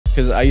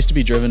because I used to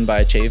be driven by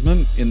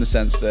achievement in the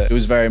sense that it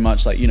was very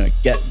much like, you know,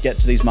 get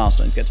to these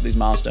milestones, get to these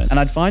milestones. And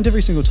I'd find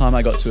every single time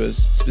I got to a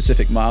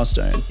specific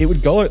milestone, it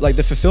would go, like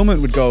the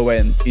fulfillment would go away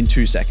in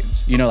 2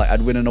 seconds. You know, like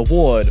I'd win an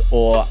award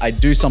or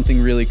I'd do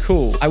something really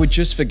cool. I would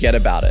just forget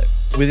about it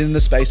within the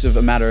space of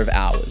a matter of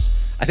hours.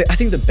 I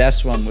think the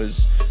best one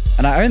was,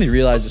 and I only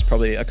realized this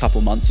probably a couple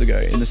months ago,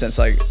 in the sense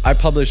like I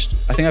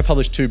think I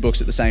published 2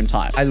 books at the same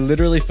time. I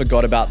literally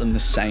forgot about them the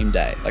same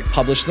day, like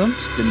published them,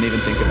 just didn't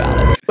even think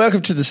about it.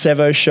 Welcome to the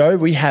Sevo Show.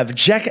 We have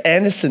Jack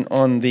Anderson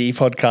on the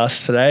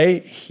podcast today.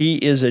 He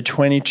is a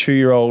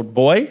 22-year-old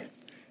boy,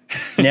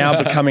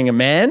 now becoming a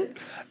man,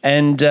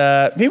 and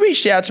he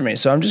reached out to me.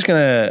 So I'm just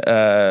going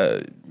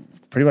to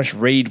pretty much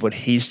read what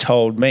he's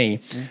told me.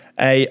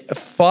 A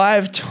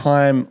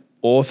 5-time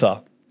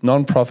author,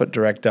 non-profit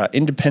director,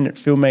 independent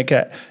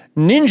filmmaker,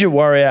 ninja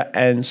warrior,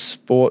 and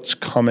sports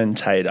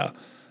commentator.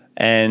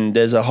 And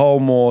there's a whole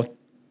more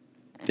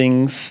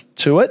things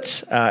to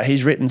it.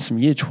 He's written some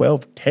year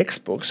 12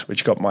 textbooks,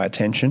 which got my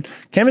attention.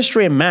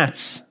 Chemistry and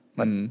maths,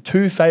 my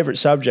 2 favorite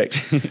subjects,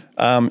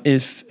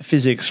 if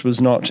physics was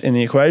not in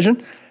the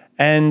equation.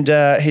 And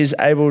he's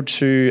able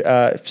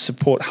to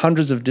support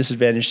hundreds of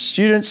disadvantaged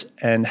students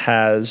and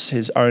has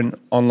his own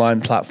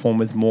online platform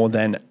with more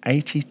than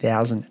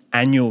 80,000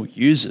 annual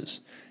users.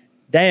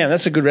 Damn,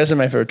 that's a good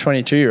resume for a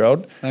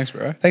 22-year-old. Thanks,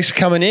 bro. Thanks for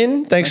coming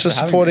in. Thanks for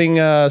supporting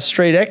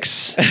Street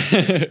X. I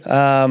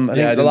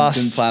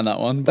didn't plan that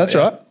one. That's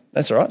all right.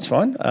 That's all right. It's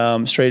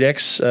fine. Street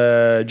X,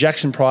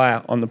 Jackson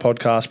Pryor on the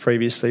podcast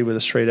previously with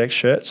a Street X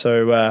shirt.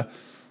 So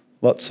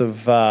lots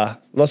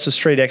of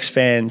Street X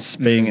fans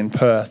being in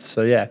Perth.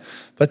 So yeah,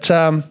 but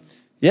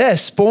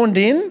spawned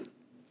in,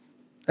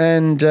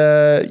 and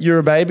you're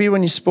a baby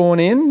when you spawn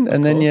in,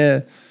 and then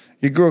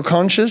you grew a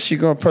conscience, you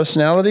grew a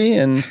personality,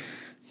 and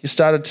you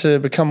started to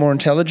become more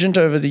intelligent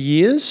over the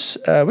years.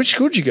 Which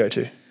school did you go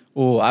to?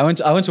 Oh, I went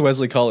to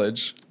Wesley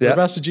College. Yeah.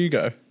 Whereabouts did you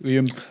go?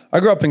 I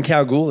grew up in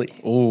Kalgoorlie.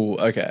 Oh,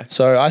 okay.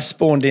 So I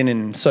spawned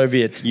in the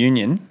Soviet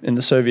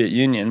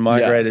Union,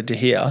 migrated to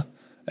here,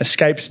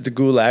 escaped the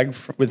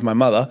Gulag with my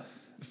mother,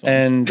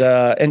 and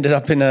ended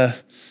up in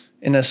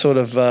a sort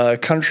of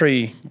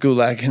country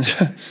Gulag in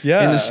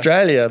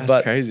Australia.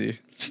 That's crazy.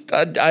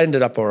 I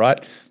ended up all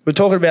right. We were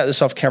talking about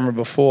this off camera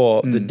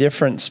before, the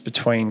difference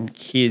between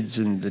kids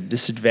and the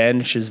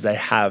disadvantages they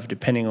have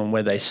depending on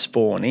where they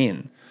spawn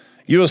in.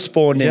 You were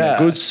spawned in a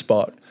good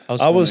spot.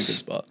 I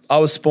was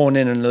spawned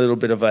in a little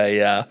bit of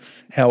a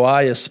how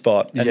are you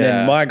spot, and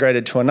then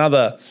migrated to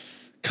another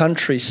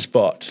country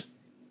spot.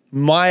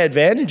 My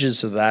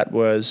advantages of that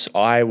was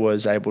I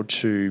was able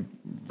to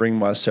bring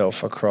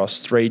myself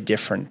across 3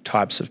 different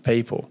types of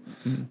people.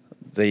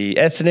 The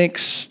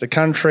ethnics, the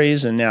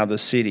countries, and now the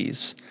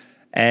cities.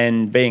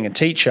 And being a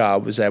teacher, I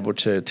was able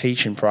to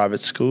teach in private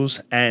schools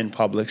and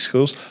public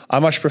schools. I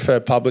much prefer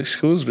public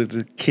schools where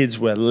the kids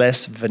were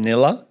less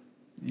vanilla.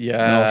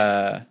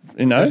 Yeah.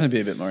 Definitely be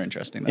a bit more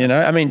interesting though. You know,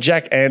 I mean,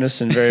 Jack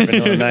Anderson, very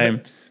vanilla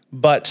name,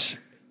 but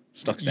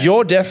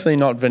you're definitely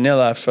not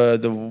vanilla for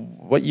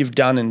what you've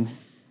done in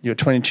your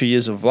 22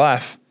 years of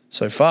life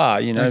so far.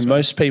 You know,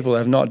 most people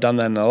have not done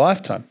that in a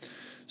lifetime.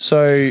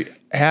 So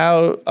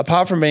how,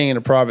 apart from being in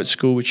a private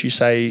school, which you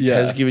say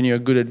has given you a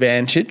good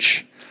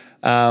advantage,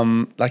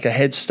 like a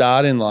head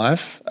start in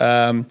life,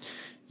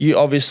 you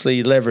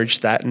obviously leveraged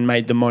that and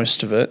made the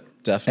most of it.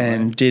 Definitely.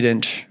 And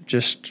didn't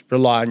just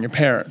rely on your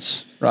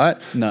parents, right?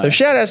 No. So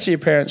shout outs to your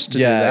parents to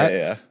do that.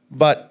 Yeah.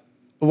 But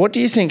what do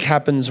you think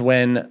happens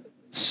when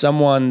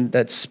someone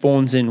that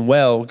spawns in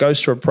well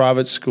goes to a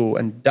private school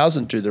and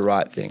doesn't do the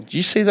right thing? Do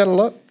you see that a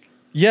lot?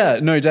 Yeah,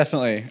 no,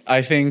 definitely.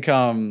 I think,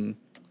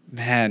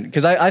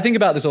 because I think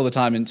about this all the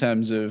time in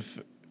terms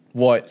of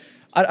what,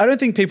 I don't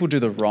think people do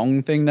the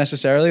wrong thing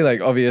necessarily.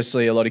 Like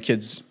obviously a lot of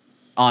kids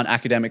aren't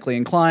academically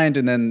inclined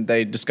and then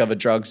they discover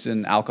drugs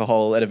and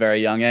alcohol at a very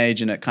young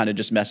age and it kind of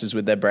just messes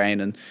with their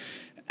brain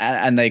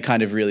and they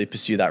kind of really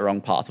pursue that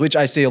wrong path, which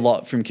I see a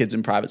lot from kids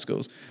in private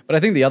schools. But I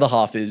think the other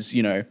half is,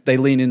 you know, they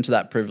lean into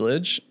that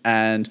privilege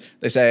and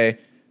they say,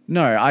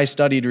 no, I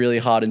studied really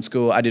hard in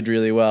school. I did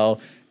really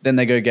well. Then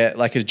they go get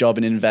like a job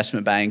in an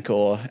investment bank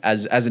or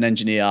as an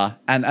engineer.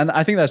 And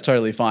I think that's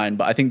totally fine.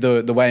 But I think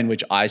the way in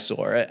which I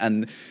saw it,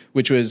 and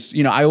which was,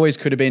 you know, I always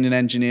could have been an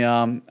engineer.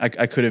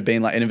 I could have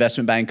been like an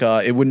investment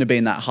banker. It wouldn't have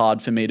been that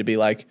hard for me to be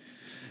like,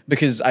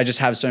 because I just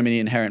have so many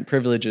inherent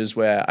privileges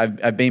where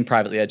I've been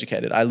privately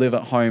educated. I live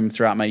at home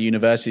throughout my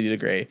university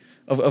degree.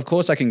 Of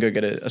course I can go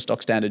get a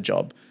stock standard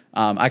job.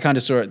 I kind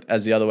of saw it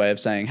as the other way of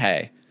saying,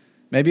 hey,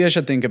 maybe I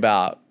should think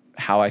about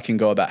how I can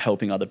go about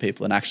helping other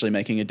people and actually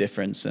making a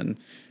difference and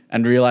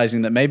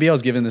realizing that maybe I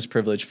was given this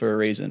privilege for a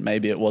reason.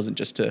 Maybe it wasn't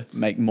just to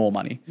make more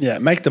money. Yeah,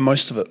 make the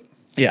most of it.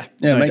 Yeah,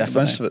 make the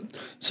most of it.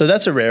 So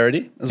that's a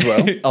rarity as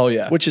well. Oh,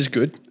 yeah. Which is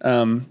good.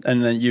 And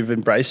then you've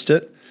embraced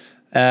it.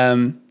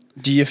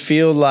 Do you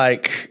feel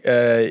like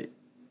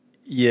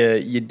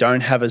you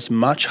don't have as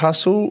much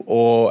hustle,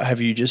 or have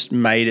you just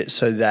made it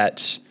so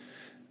that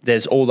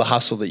there's all the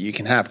hustle that you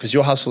can have? Because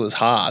your hustle is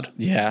hard.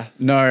 Yeah.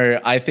 No,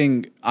 I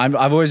think I've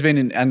always been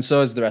in, and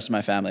so is the rest of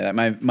my family.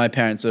 Like my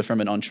parents are from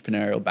an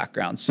entrepreneurial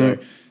background. So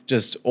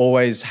just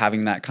always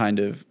having that kind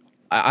of,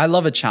 I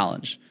love a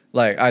challenge.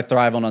 Like I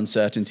thrive on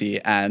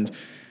uncertainty, and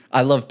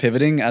I love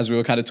pivoting. As we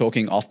were kind of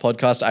talking off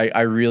podcast,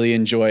 I really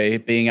enjoy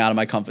being out of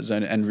my comfort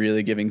zone and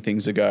really giving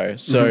things a go.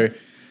 So,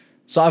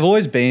 so I've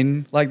always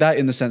been like that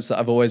in the sense that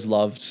I've always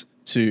loved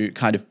to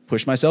kind of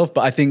push myself.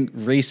 But I think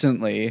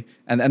recently,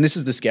 and this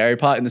is the scary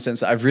part in the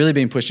sense that I've really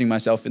been pushing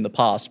myself in the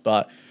past,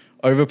 but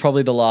over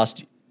probably the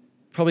last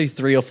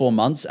 3 or 4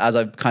 months, as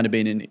I've kind of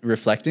been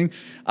reflecting,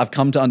 I've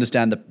come to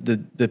understand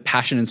the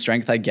passion and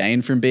strength I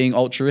gain from being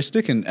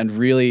altruistic, and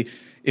really,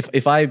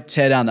 if I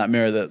tear down that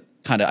mirror that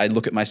kind of I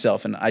look at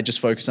myself and I just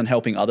focus on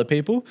helping other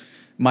people,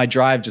 my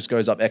drive just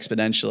goes up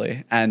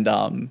exponentially. And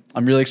I'm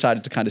really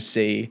excited to kind of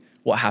see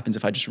what happens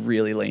if I just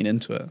really lean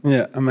into it.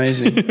 Yeah,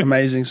 amazing,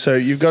 amazing. So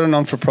you've got a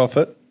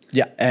non-for-profit.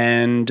 Yeah.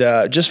 And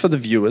just for the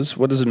viewers,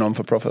 what is a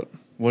non-for-profit?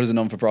 What is a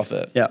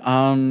non-for-profit? Yeah.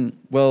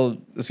 Well,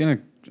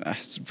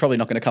 it's probably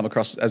not going to come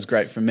across as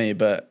great from me,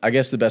 but I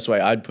guess the best way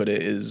I'd put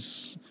it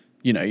is,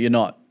 you're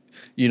not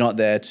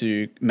there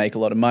to make a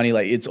lot of money.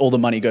 Like it's all the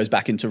money goes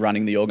back into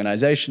running the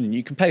organization, and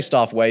you can pay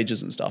staff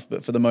wages and stuff,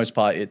 but for the most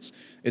part, it's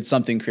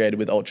something created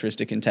with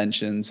altruistic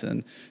intentions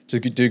and to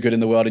do good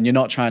in the world. And you're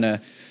not trying to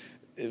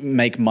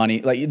make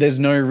money. Like there's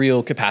no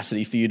real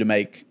capacity for you to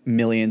make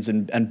millions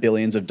and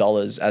billions of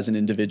dollars as an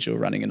individual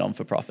running a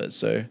non-for-profit.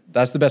 So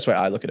that's the best way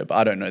I look at it, but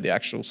I don't know the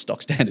actual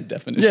stock standard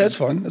definition. Yeah, that's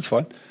fine. That's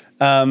fine.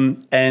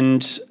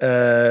 And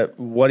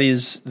what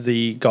is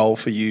the goal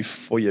for you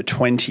for your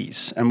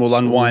 20s? And we'll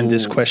unwind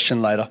this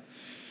question later.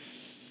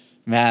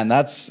 Man,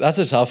 that's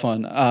a tough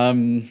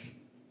one.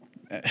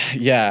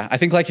 Yeah, I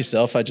think like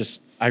yourself, I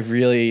just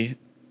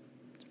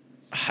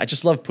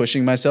love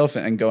pushing myself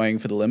and going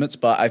for the limits.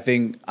 But I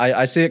think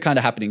I see it kind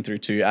of happening through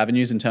 2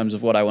 avenues in terms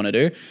of what I want to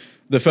do.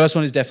 The first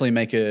one is definitely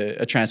make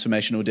a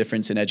transformational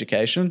difference in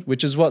education,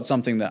 which is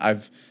something that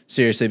I've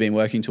seriously been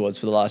working towards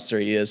for the last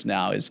 3 years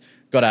now. Is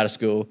got out of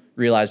school,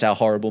 realized how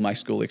horrible my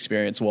school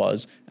experience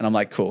was, and I'm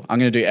like, cool, I'm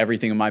going to do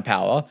everything in my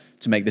power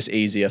to make this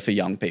easier for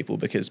young people,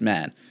 because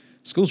man,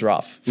 school's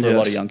rough for a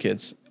lot of young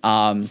kids.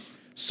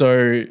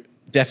 So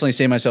definitely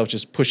see myself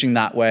just pushing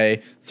that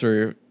way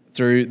through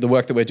the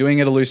work that we're doing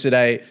at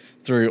Elucidate,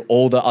 through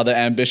all the other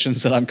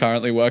ambitions that I'm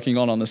currently working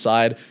on the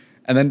side.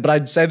 And then, but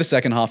I'd say the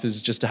second half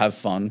is just to have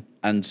fun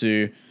and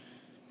to,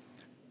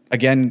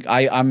 again,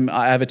 I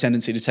have a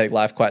tendency to take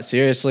life quite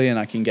seriously, and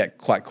I can get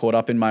quite caught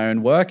up in my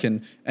own work,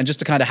 and just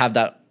to kind of have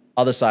that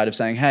other side of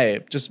saying, hey,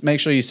 just make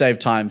sure you save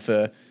time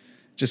for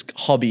just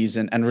hobbies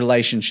and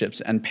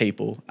relationships and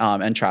people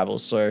and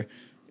travels. So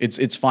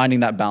it's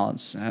finding that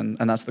balance, and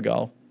that's the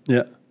goal.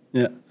 Yeah,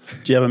 yeah.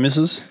 Do you have a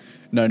missus?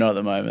 No, not at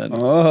the moment.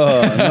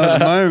 Oh, not at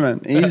the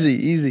moment.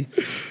 Easy.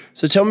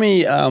 So tell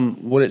me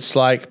what it's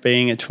like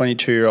being a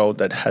 22-year-old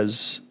that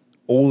has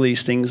all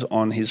these things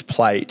on his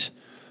plate.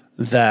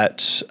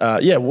 That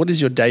what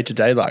is your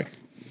day-to-day like?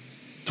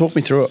 Talk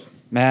me through it.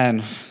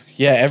 Man,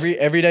 yeah,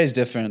 every day is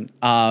different.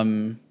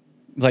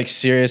 Like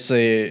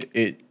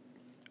seriously,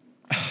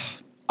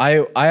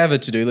 I have a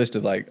to-do list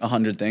of like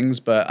 100 things,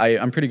 but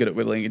I'm pretty good at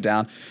whittling it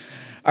down.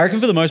 I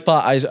reckon for the most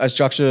part, I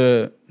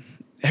structure,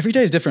 every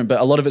day is different, but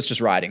a lot of it's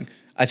just writing.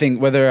 I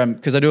think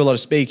because I do a lot of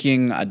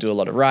speaking, I do a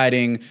lot of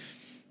writing.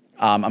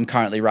 I'm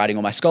currently writing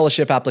all my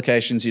scholarship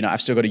applications.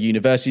 I've still got a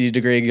university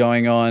degree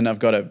going on. I've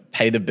got to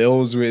pay the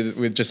bills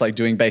with just like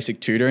doing basic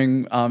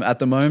tutoring at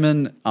the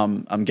moment.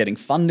 I'm getting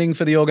funding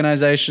for the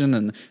organization,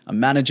 and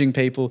I'm managing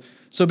people.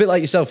 So a bit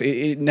like yourself,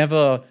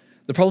 the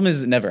problem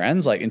is it never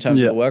ends, like in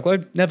terms of the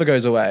workload, never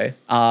goes away.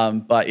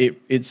 But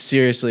it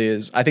seriously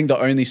is. I think the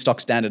only stock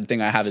standard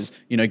thing I have is,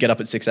 get up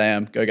at 6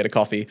 a.m., go get a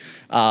coffee,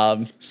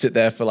 sit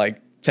there for like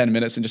 10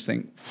 minutes and just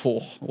think,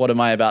 what am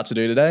I about to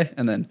do today?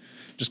 And then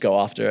just go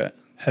after it.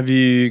 Have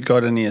you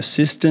got any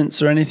assistance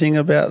or anything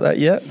about that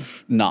yet?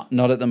 No,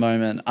 not at the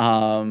moment.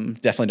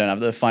 Definitely don't have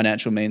the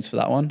financial means for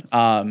that one.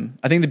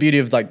 I think the beauty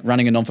of like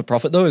running a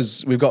non-for-profit though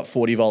is we've got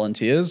 40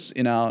 volunteers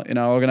in our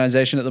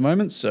organization at the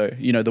moment. So,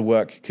 the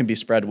work can be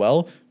spread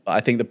well. But I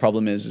think the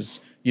problem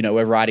is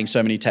we're writing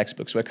so many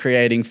textbooks, we're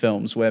creating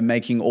films, we're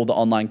making all the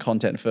online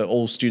content for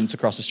all students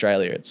across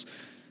Australia.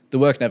 The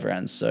work never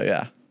ends. So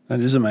yeah.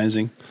 That is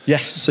amazing.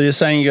 Yes. So you're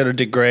saying you got a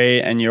degree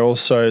and you're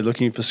also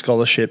looking for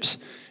scholarships.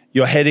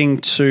 You're heading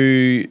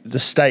to the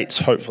States,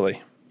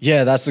 hopefully.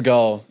 Yeah, that's the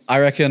goal. I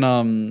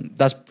reckon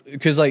that's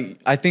because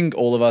I think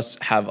all of us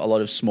have a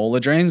lot of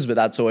smaller dreams, but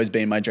that's always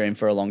been my dream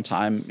for a long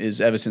time.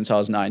 Is ever since I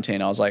was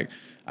 19, I was like,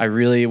 I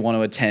really want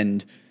to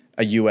attend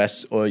a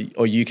US or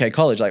UK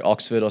college like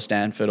Oxford or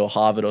Stanford or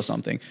Harvard or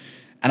something.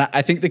 And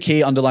I think the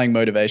key underlying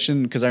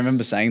motivation, because I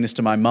remember saying this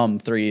to my mum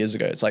 3 years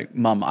ago, it's like,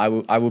 Mum, I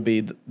will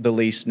be the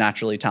least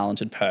naturally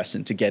talented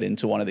person to get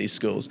into one of these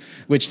schools,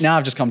 which now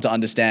I've just come to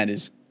understand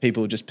is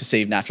people just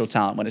perceive natural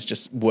talent when it's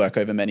just work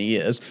over many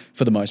years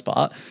for the most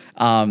part.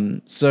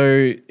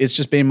 So it's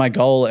just been my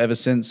goal ever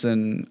since.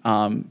 And,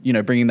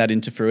 bringing that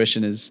into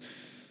fruition is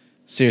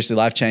seriously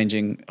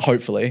life-changing,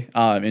 hopefully,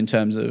 in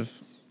terms of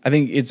I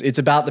think it's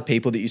about the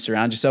people that you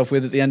surround yourself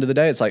with at the end of the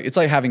day. It's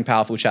like having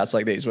powerful chats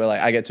like these where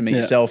like I get to meet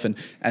yourself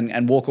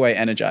and walk away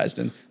energized,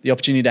 and the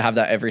opportunity to have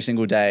that every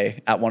single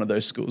day at one of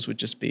those schools would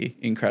just be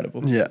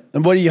incredible. Yeah.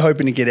 And what are you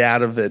hoping to get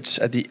out of it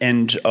at the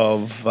end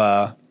of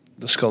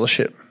the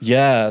scholarship?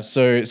 Yeah.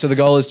 So the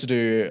goal is to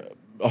do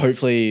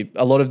hopefully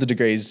a lot of the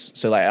degrees,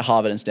 so like at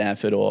Harvard and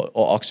Stanford or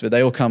Oxford,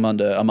 they all come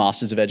under a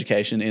Masters of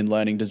Education in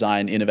Learning,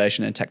 Design,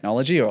 Innovation and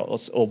Technology, or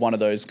one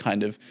of those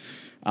kind of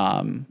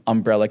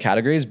umbrella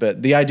categories.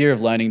 But the idea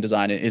of learning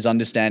design is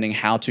understanding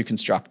how to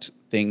construct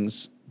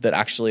things that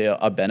actually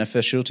are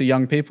beneficial to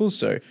young people.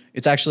 So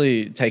it's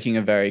actually taking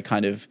a very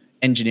kind of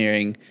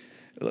engineering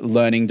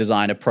learning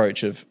design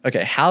approach of,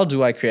 okay, how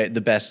do I create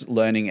the best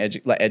learning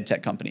ed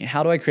tech company?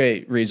 How do I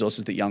create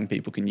resources that young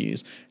people can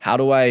use? How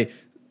do I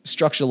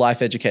structure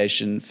life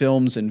education,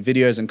 films and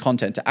videos and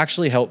content to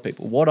actually help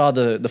people? What are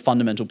the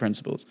fundamental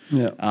principles?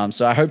 Yeah.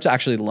 So I hope to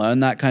actually learn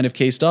that kind of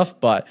key stuff,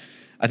 but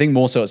I think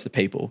more so it's the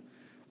people.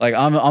 Like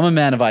I'm a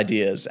man of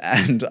ideas,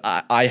 and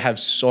I have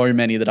so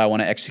many that I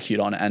want to execute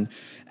on,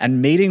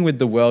 and meeting with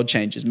the world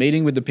changers,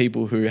 meeting with the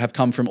people who have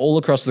come from all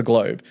across the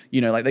globe,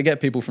 like they get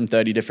people from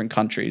 30 different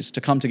countries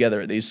to come together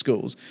at these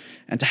schools,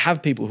 and to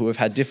have people who have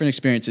had different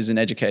experiences in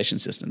education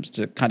systems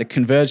to kind of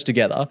converge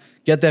together,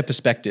 get their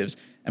perspectives,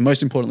 and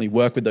most importantly,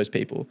 work with those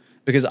people.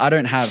 Because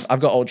I've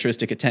got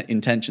altruistic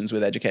intentions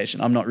with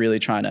education. I'm not really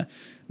trying to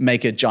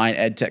make a giant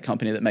ed tech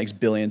company that makes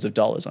billions of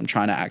dollars. I'm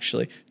trying to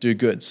actually do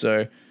good.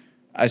 So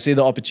I see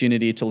the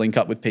opportunity to link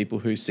up with people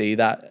who see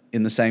that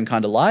in the same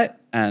kind of light.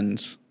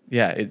 And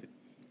yeah,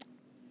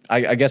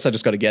 I guess I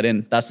just got to get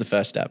in. That's the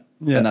first step.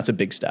 Yeah. And that's a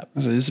big step.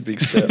 It is a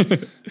big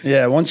step.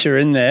 Yeah. Once you're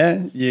in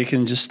there, you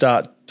can just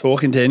start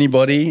talking to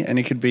anybody, and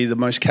it could be the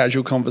most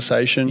casual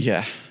conversation.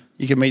 Yeah.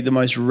 You can meet the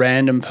most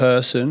random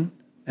person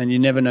and you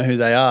never know who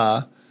they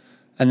are.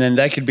 And then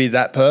they could be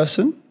that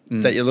person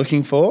that you're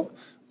looking for,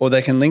 or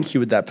they can link you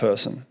with that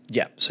person.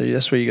 Yeah. So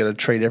that's where you got to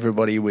treat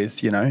everybody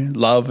with,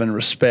 love and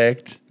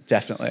respect.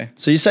 Definitely.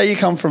 So you say you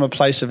come from a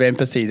place of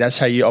empathy. That's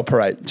how you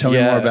operate. Tell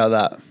me more about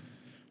that.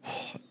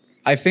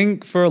 I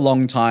think for a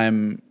long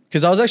time,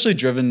 because I was actually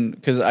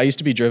because I used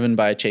to be driven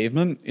by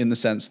achievement, in the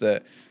sense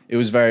that it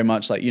was very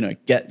much like,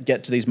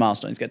 get to these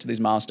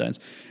milestones.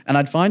 And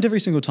I'd find every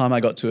single time I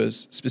got to a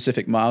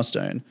specific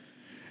milestone,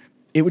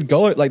 it would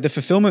go, like the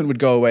fulfillment would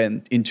go away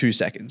in 2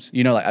 seconds.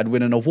 Like I'd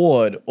win an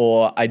award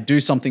or I'd do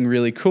something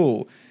really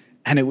cool,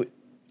 and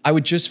I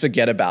would just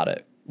forget about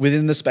it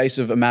within the space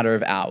of a matter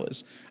of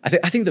hours. I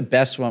think the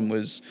best one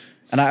was,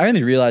 and I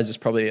only realized this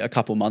probably a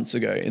couple months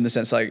ago, in the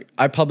sense like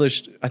I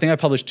published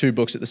 2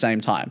 books at the same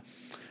time.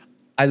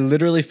 I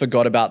literally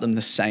forgot about them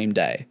the same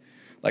day,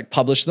 like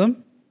published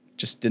them,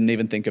 just didn't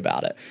even think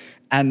about it.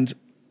 And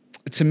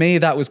to me,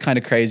 that was kind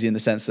of crazy, in the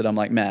sense that I'm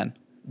like, man,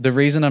 the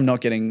reason I'm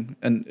not getting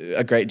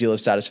a great deal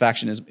of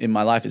satisfaction in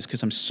my life is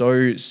because I'm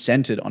so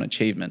centered on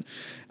achievement.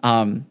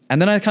 And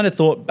then I kind of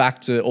thought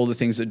back to all the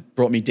things that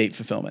brought me deep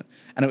fulfillment.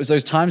 And it was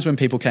those times when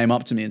people came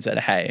up to me and said,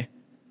 hey,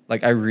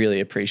 like I really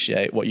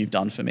appreciate what you've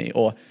done for me,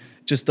 or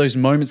just those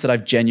moments that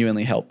I've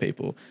genuinely helped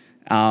people.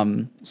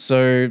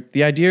 So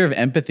the idea of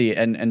empathy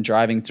and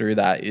driving through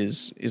that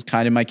is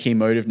kind of my key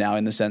motive now,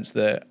 in the sense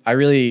that I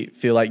really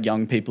feel like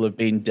young people have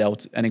been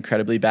dealt an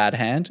incredibly bad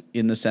hand,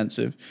 in the sense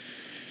of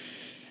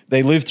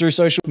they live through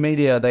social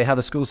media, they have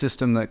a school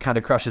system that kind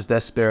of crushes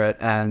their spirit,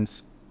 and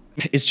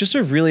it's just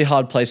a really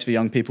hard place for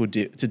young people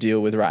to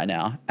deal with right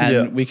now.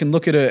 And we can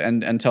look at it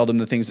and tell them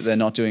the things that they're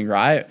not doing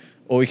right,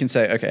 or we can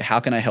say, okay, how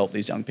can I help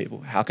these young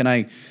people? How can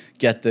I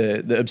get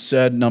the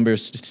absurd number of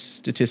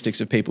statistics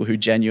of people who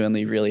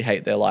genuinely really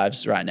hate their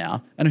lives right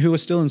now, and who are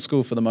still in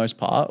school for the most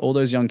part, all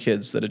those young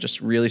kids that are just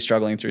really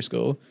struggling through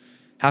school,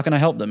 how can I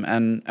help them?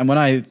 And when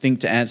I think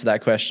to answer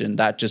that question,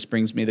 that just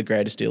brings me the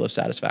greatest deal of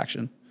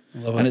satisfaction.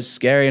 Love it. And it's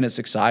scary and it's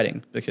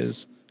exciting,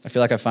 because I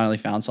feel like I finally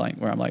found something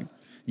where I'm like,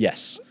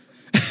 yes.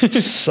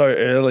 So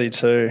early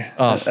too.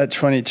 At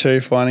 22,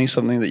 finding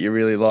something that you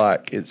really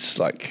like, it's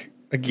like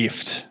a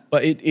gift.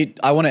 But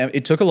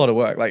it took a lot of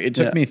work. Like it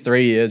took me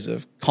 3 years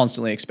of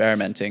constantly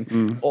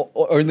experimenting, or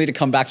only to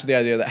come back to the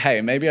idea that, hey,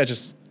 maybe I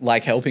just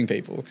like helping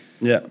people.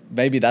 Yeah.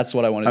 Maybe that's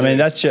what I want to do. I mean,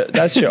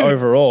 that's your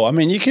overall. I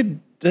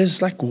mean,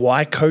 there's like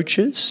why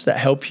coaches that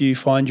help you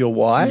find your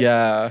why.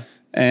 Yeah.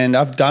 And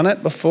I've done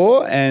it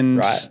before,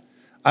 and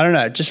I don't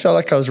know, it just felt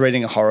like I was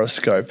reading a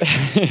horoscope.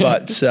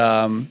 But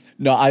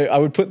no, I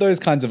would put those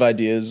kinds of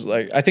ideas,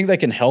 like I think they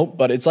can help,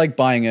 but it's like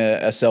buying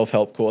a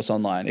self-help course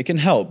online. It can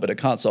help, but it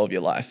can't solve your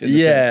life. In the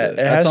sense that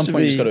at some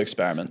point you just got to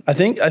experiment. I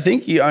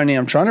think you only,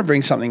 I'm trying to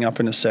bring something up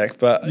in a sec,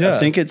 but I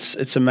think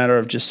it's a matter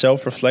of just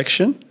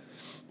self-reflection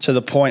to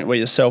the point where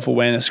your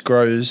self-awareness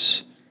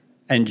grows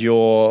and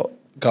you're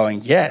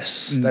going,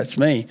 yes, that's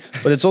me.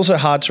 But it's also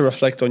hard to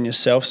reflect on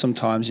yourself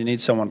sometimes. You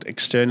need someone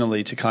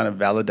externally to kind of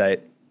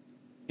validate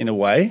in a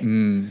way.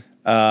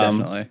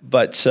 Definitely.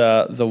 But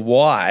the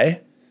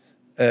why,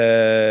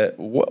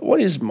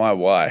 what is my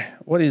why?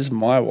 What is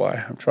my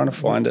why? I'm trying to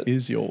find it. What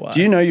is your why?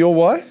 Do you know your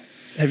why?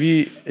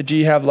 Do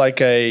you have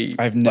like a...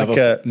 I've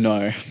never...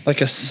 no.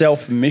 Like a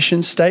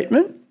self-mission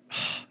statement?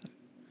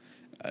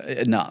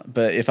 Nah,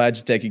 but if I had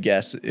to take a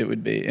guess, it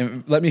would be.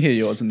 Let me hear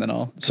yours, and then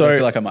I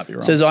feel like I might be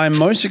wrong. It says, I am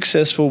most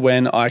successful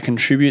when I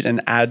contribute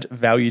and add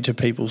value to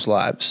people's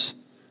lives.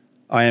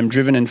 I am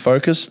driven and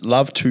focused,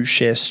 love to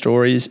share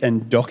stories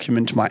and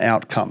document my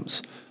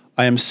outcomes.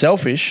 I am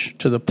selfish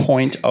to the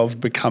point of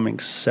becoming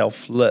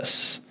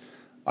selfless.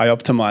 I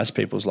optimize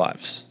people's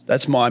lives.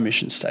 That's my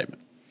mission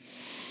statement.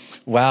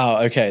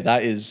 Wow. Okay,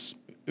 that's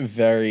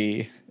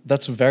very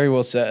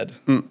well said.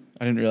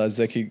 I didn't realize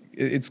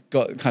it's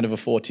got kind of a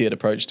 4-tiered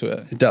approach to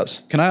it. It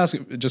does. Can I ask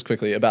just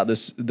quickly about the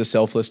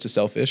selfless to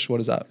selfish? What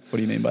is that? What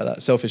do you mean by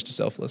that? Selfish to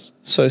selfless?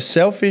 So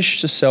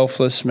selfish to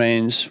selfless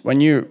means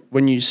when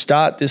you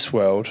start this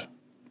world,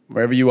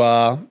 wherever you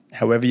are,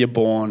 however you're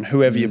born,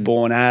 whoever you're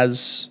born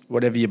as,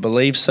 whatever your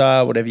beliefs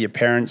are, whatever your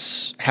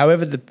parents,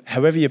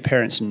 however your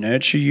parents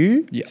nurture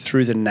you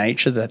through the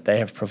nature that they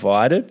have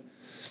provided,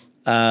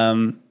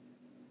 you're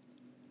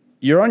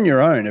on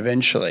your own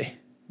eventually.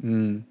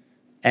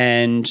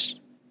 And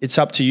it's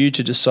up to you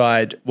to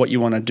decide what you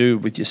want to do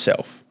with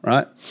yourself,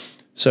 right?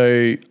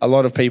 So a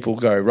lot of people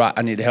go, right,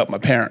 I need to help my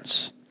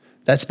parents.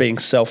 That's being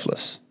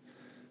selfless.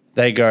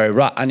 They go,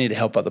 right, I need to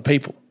help other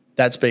people.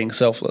 That's being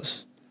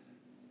selfless.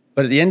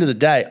 But at the end of the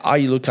day, are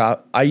you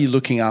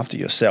looking after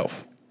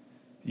yourself?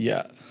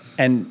 Yeah.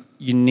 And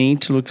you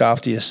need to look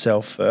after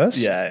yourself first.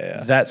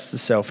 Yeah. That's the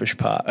selfish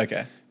part.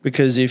 Okay.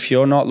 Because if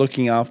you're not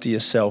looking after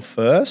yourself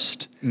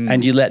first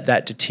and you let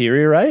that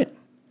deteriorate,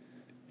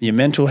 your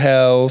mental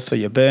health, or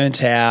you're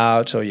burnt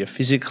out, or you're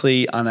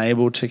physically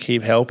unable to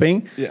keep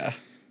helping. Yeah.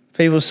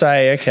 People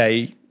say,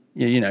 okay,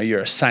 you're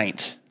a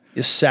saint.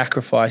 You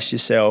sacrifice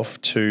yourself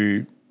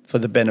for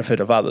the benefit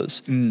of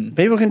others.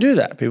 People can do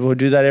that. People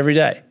do that every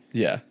day.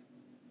 Yeah.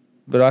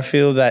 But I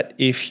feel that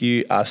if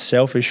you are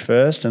selfish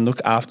first and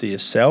look after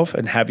yourself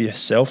and have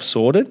yourself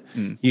sorted,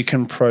 you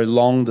can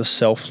prolong the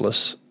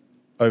selfless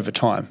over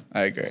time.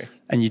 I agree.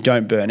 And you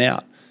don't burn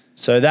out.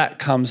 So that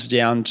comes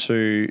down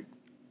to,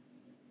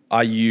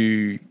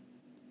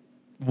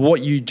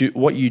 what you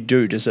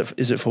do,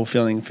 is it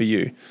fulfilling for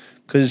you?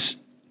 Because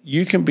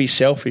you can be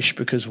selfish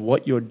because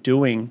what you're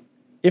doing,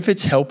 if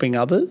it's helping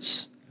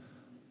others,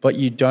 but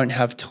you don't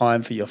have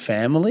time for your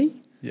family,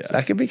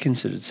 that could be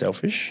considered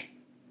selfish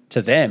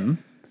to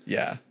them.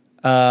 Yeah.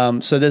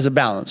 So there's a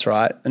balance,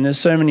 right? And there's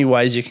so many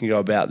ways you can go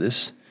about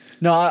this.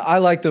 No, I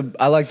like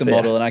the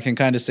model, and I can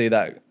kind of see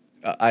that.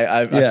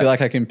 I feel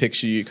like I can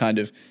picture you kind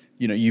of,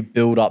 you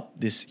build up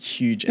this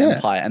huge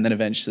empire, and then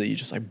eventually you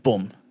just like,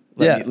 boom,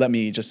 let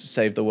me just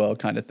save the world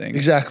kind of thing.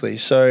 Exactly.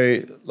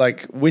 So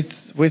like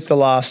with the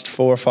last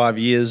 4 or 5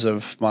 years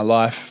of my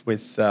life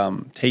with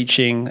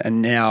teaching,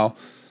 and now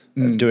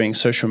doing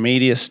social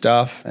media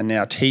stuff, and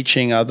now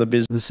teaching other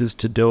businesses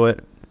to do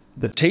it,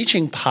 the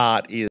teaching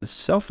part is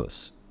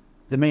selfless.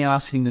 The me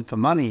asking them for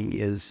money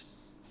is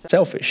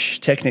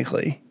selfish,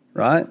 technically,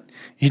 right?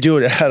 You do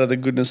it out of the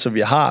goodness of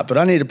your heart, but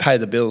I need to pay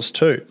the bills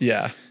too.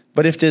 Yeah.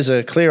 But if there's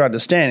a clear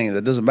understanding,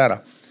 that doesn't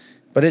matter.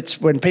 But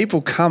it's when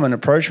people come and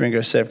approach me and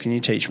go, Sev, can you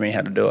teach me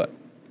how to do it?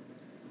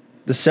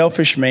 The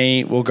selfish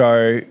me will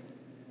go,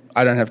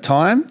 I don't have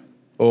time,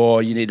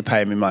 or you need to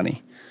pay me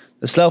money.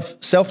 The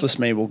selfless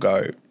me will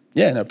go,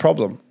 yeah, no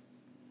problem.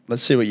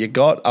 Let's see what you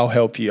got. I'll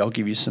help you. I'll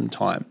give you some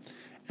time.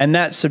 And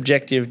that's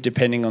subjective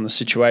depending on the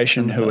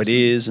situation, who it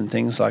is, and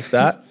things like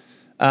that.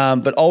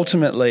 But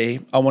ultimately,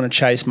 I want to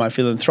chase my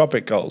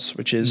philanthropic goals,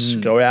 which is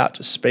go out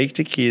to speak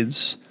to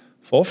kids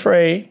for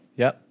free.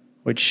 Yep.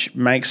 Which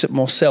makes it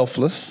more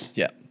selfless.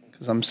 Yeah.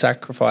 Because I'm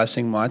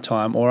sacrificing my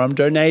time, or I'm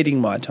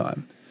donating my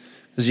time.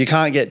 Because you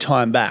can't get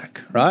time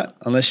back, right?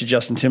 Unless you're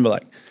Justin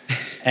Timberlake.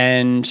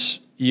 And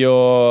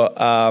you're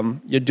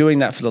doing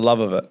that for the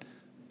love of it.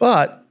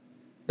 But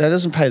that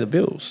doesn't pay the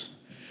bills.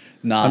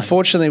 No.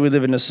 Unfortunately, we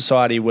live in a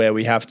society where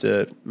we have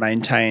to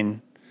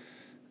maintain,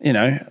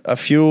 a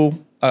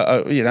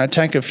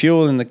tank of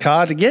fuel in the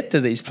car to get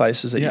to these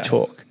places that you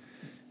talk.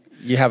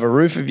 You have a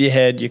roof over your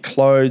head, your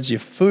clothes, your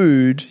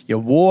food, your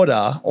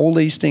water. All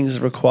these things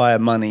require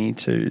money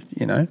to,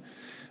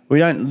 We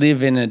don't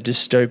live in a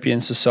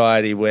dystopian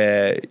society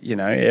where,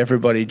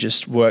 everybody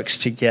just works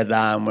together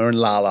and we're in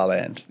la la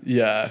land.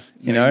 Yeah.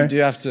 You do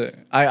have to.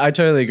 I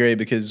totally agree,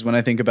 because when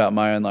I think about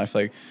my own life,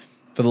 like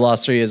for the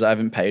last 3 years, I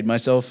haven't paid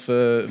myself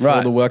for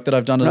all the work that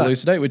I've done at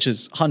Elucidate, which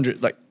is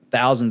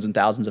thousands and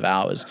thousands of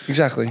hours.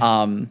 Exactly.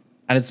 And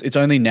it's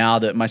only now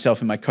that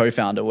myself and my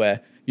co-founder, we're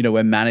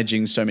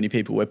managing so many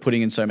people, we're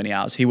putting in so many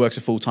hours. He works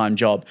a full-time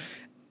job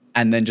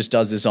and then just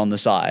does this on the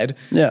side.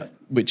 Yeah.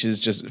 Which is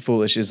just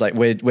foolish. Is like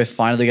we're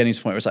finally getting to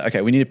the point where it's like,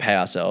 okay, we need to pay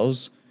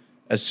ourselves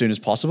as soon as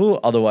possible.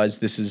 Otherwise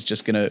this is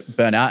just gonna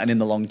burn out, and in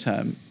the long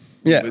term,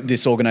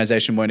 this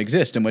organization won't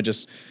exist, and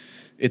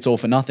it's all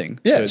for nothing.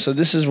 Yeah. So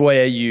this is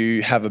where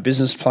you have a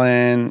business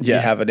plan, you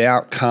have an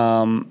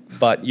outcome,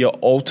 but your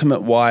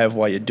ultimate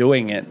why you're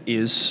doing it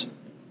is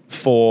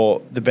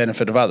for the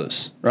benefit of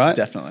others, right?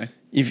 Definitely.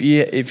 If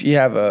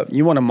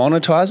you want to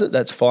monetize it,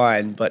 that's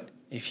fine. But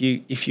if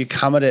you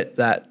come at it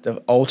that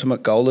the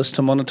ultimate goal is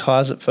to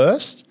monetize it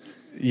first,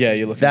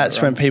 you're looking.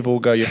 That's when people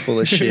go, "You're full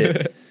of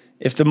shit."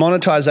 If the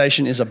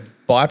monetization is a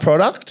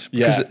byproduct,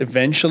 because it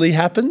eventually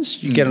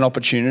happens, you get an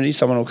opportunity,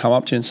 someone will come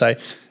up to you and say,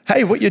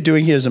 hey, what you're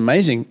doing here is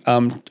amazing.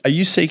 Are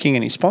you seeking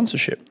any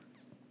sponsorship?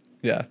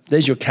 Yeah.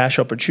 There's your cash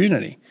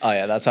opportunity. Oh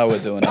yeah, that's how we're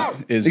doing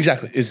it.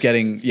 Exactly. Is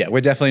getting, we're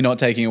definitely not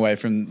taking away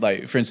from,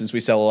 like, for instance, we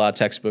sell all our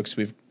textbooks.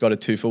 We've got a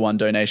 2-for-1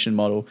 donation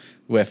model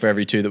where for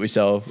every 2 that we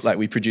sell, like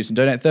we produce and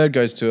donate, third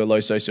goes to a low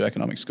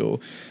socioeconomic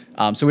school.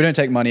 So we don't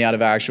take money out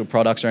of our actual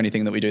products or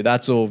anything that we do.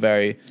 That's all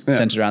very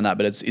centered around that,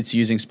 but it's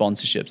using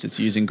sponsorships,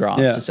 it's using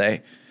grants to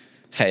say,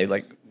 hey,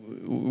 like,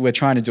 we're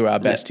trying to do our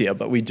best here,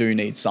 but we do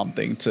need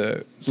something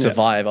to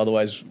survive.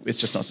 Otherwise, it's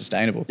just not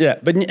sustainable. Yeah,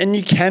 and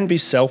you can be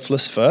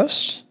selfless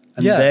first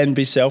and then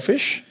be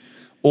selfish,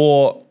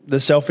 or the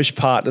selfish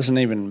part isn't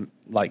even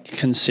like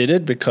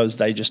considered because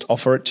they just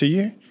offer it to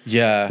you.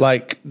 Yeah,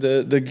 like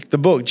the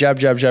book Jab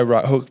Jab Jab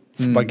Right Hook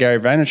by Gary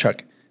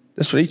Vaynerchuk.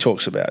 That's what he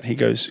talks about. He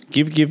goes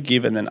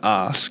give, and then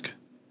ask,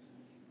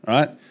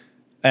 right?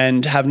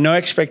 And have no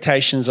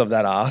expectations of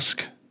that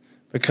ask,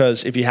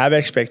 because if you have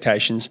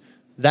expectations,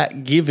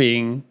 that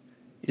giving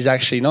is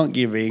actually not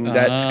giving.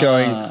 That's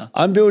going,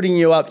 I'm building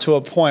you up to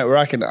a point where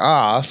I can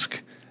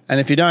ask, and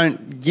if you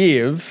don't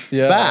give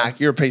back,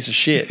 you're a piece of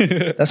shit.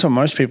 That's what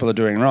most people are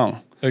doing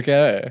wrong.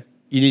 Okay.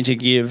 You need to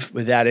give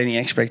without any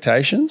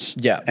expectations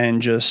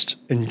and just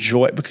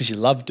enjoy it because you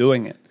love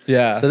doing it.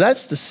 Yeah. So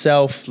that's the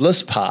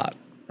selfless part,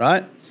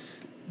 right?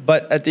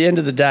 But at the end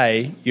of the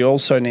day, you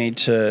also need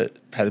to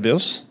pay the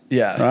bills.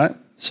 Yeah. Right?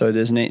 So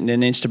there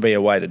needs to be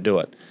a way to do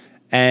it.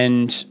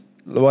 And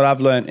what I've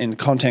learned in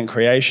content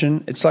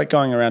creation, it's like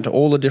going around to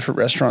all the different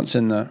restaurants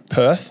in the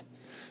Perth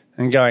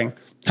and going,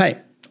 hey,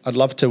 I'd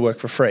love to work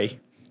for free.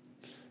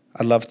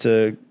 I'd love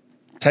to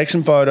take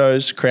some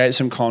photos, create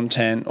some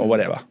content or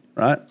whatever,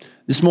 right?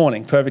 This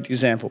morning, perfect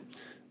example.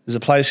 There's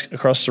a place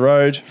across the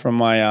road from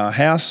my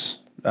house.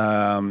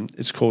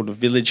 It's called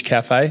Village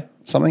Cafe,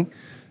 something.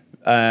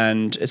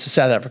 And it's a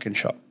South African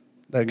shop.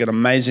 They've got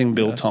amazing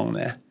biltong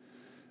there.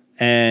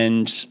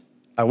 And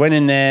I went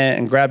in there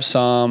and grabbed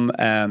some.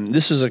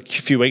 This was a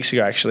few weeks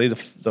ago, actually.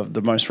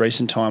 The most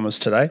recent time was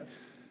today.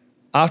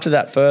 After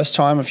that first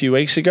time a few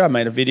weeks ago, I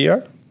made a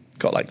video.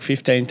 Got like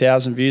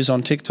 15,000 views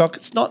on TikTok.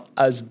 It's not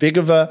as big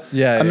of a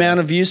amount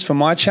of views for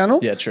my channel.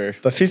 Yeah, true.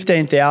 But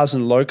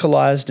 15,000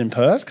 localized in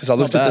Perth, because I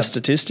looked at the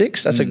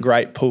statistics. That's a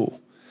great pool.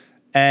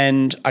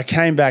 And I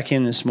came back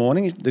in this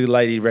morning. The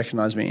lady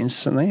recognized me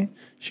instantly.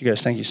 She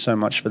goes, thank you so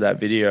much for that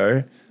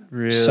video.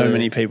 Really? So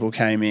many people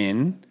came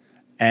in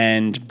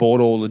and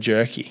bought all the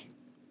jerky.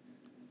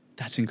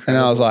 That's incredible.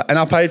 And I was like, and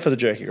I paid for the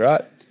jerky,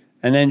 right?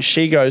 And then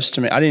she goes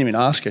to me, I didn't even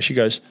ask her. She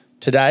goes,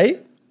 today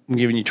I'm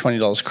giving you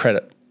 $20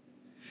 credit.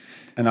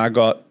 And I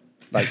got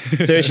like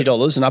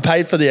 $30 and I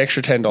paid for the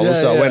extra $10.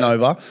 So I went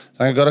over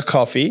and I got a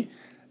coffee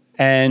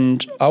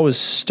and I was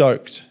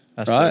stoked.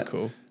 That's right? so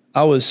cool.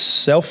 I was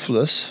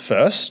selfless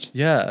first.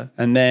 Yeah.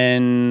 And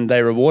then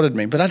they rewarded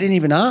me, but I didn't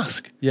even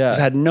ask. Yeah. I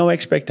had no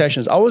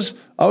expectations. I was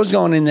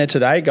going in there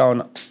today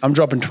going, I'm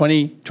dropping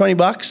 20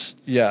 bucks.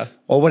 Yeah.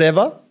 Or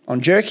whatever on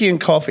jerky and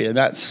coffee. And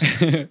that's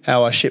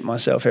how I ship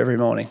myself every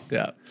morning.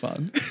 Yeah.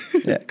 Fun.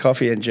 Yeah.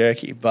 Coffee and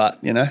jerky, but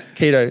you know,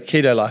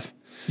 keto life.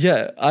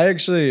 Yeah. I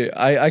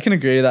can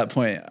agree to that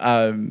point.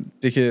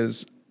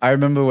 Because I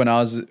remember when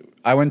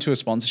I went to a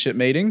sponsorship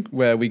meeting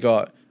where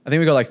I think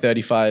we got like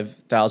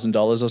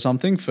 $35,000 or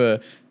something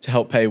to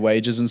help pay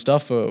wages and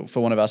stuff for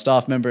one of our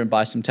staff member and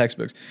buy some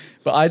textbooks.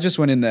 But I just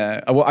went in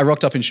there. I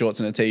rocked up in shorts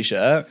and a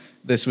t-shirt.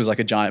 This was like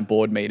a giant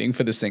board meeting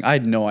for this thing. I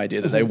had no idea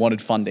that they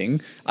wanted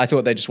funding. I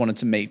thought they just wanted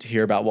to meet to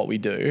hear about what we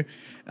do.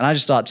 And I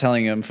just start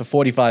telling them for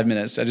 45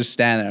 minutes. I just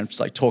stand there and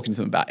just like talking to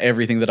them about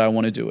everything that I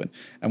want to do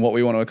and what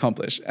we want to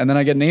accomplish. And then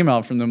I get an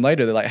email from them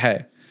later. They're like,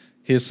 hey,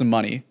 here's some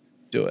money.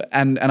 Do it.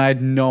 And I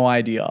had no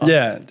idea.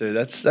 Yeah, dude,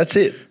 that's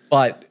it.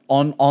 But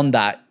on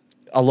that,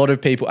 a lot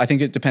of people, I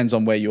think it depends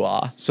on where you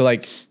are. So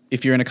like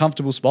if you're in a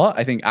comfortable spot,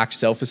 I think act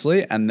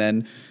selflessly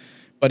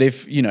but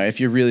if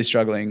you're really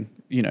struggling,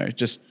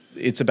 just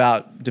it's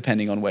about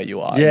depending on where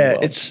you are. Yeah,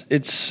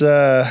 it's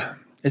a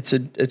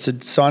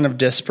sign of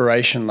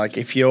desperation. Like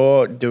if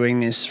you're doing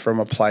this from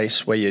a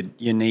place where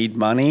you need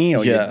money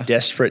or you're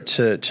desperate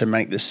to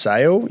make the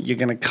sale, you're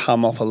going to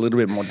come off a little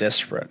bit more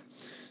desperate.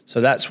 So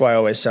that's why I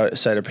always say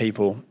to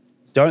people,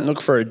 don't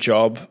look for a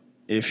job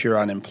if you're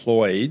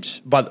unemployed.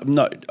 But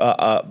no,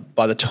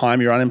 by the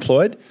time you're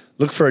unemployed,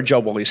 look for a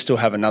job while you still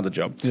have another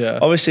job. Yeah.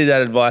 Obviously,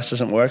 that advice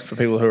doesn't work for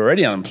people who are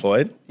already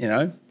unemployed.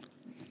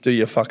 Do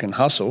your fucking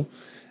hustle.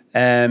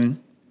 But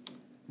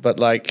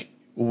like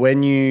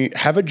when you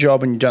have a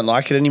job and you don't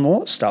like it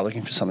anymore, start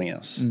looking for something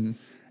else. Mm-hmm.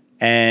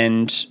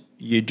 And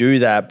you do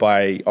that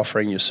by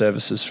offering your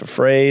services for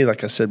free,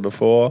 like I said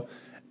before,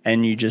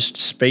 and you just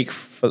speak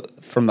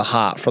from the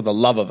heart for the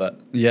love of it.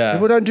 Yeah.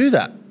 People don't do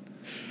that.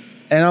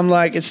 And I'm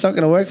like, it's not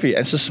going to work for you.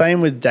 It's the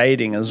same with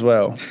dating as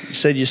well. You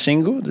said you're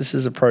single. This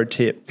is a pro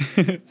tip.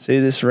 See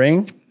this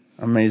ring?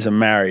 I mean, he's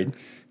married.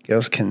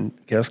 Girls can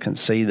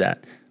see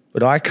that.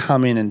 But I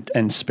come in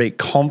and speak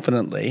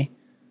confidently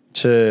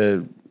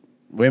to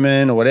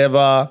women or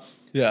whatever.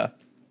 Yeah.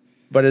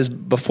 But as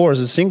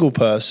a single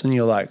person,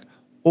 you're like,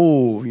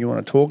 oh, you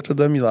want to talk to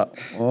them? You're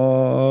like,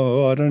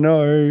 oh, I don't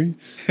know.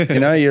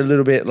 You're a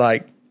little bit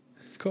like,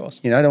 Of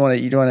course. you don't want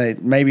to,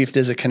 maybe if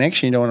there's a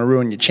connection, you don't want to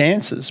ruin your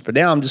chances. But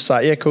now I'm just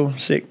like, yeah, cool,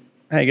 sick.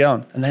 How you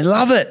going? And they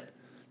love it.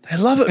 They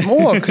love it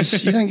more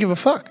because you don't give a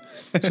fuck.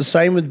 It's the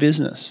same with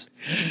business.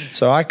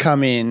 So I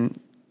come in,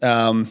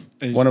 one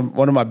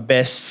of my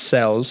best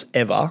sales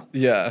ever.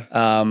 Yeah.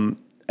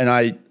 And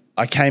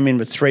I came in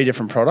with 3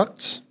 different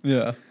products.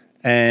 Yeah.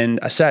 And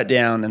I sat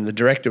down and the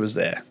director was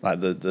there, like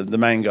the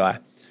main guy.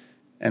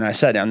 And I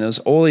sat down, there was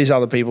all these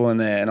other people in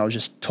there and I was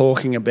just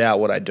talking about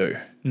what I do.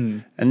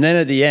 And then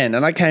at the end,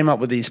 and I came up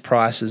with these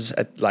prices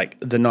at like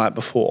the night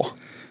before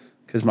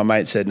because my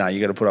mate said, no, you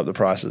got to put up the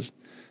prices.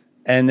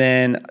 And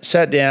then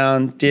sat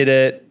down, did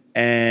it,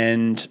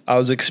 and I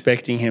was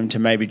expecting him to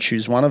maybe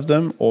choose one of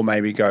them or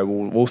maybe go,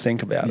 we'll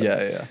think about it.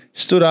 Yeah.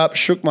 Stood up,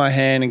 shook my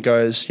hand and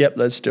goes, yep,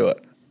 let's do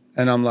it.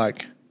 And I'm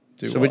like,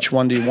 which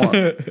one do you want?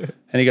 And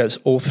he goes,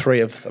 all 3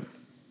 of them.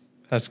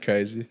 That's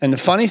crazy. And the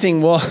funny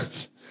thing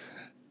was,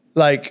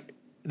 like,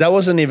 that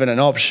wasn't even an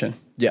option.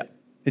 Yeah.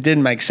 It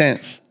didn't make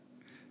sense.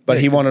 But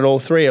he wanted all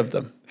 3 of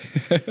them.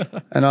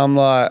 And I'm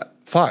like,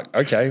 fuck,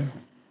 okay,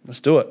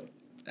 let's do it.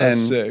 That's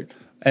sick.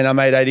 And I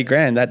made 80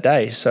 grand that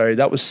day. So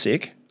that was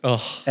sick.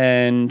 Oh.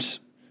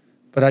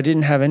 But I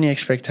didn't have any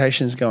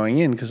expectations going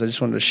in because I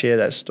just wanted to share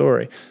that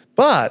story.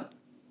 And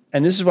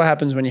this is what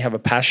happens when you have a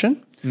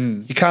passion.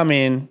 You come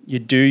in, you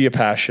do your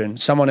passion,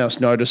 someone else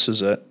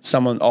notices it,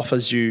 someone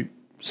offers you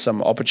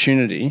some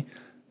opportunity,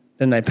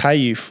 then they pay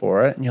you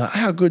for it, and you're like,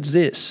 how good's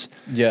this?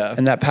 Yeah.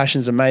 And that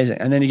passion's amazing.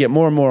 And then you get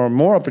more and more and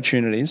more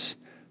opportunities,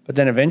 but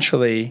then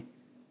eventually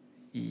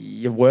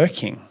you're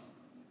working.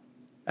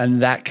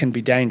 And that can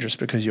be dangerous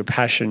because your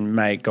passion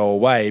may go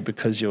away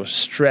because you're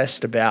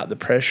stressed about the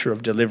pressure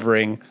of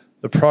delivering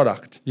the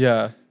product.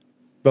 Yeah.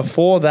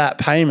 Before that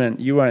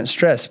payment, you weren't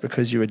stressed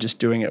because you were just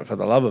doing it for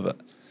the love of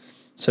it.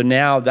 So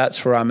now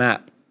that's where I'm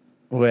at,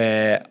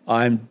 where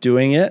I'm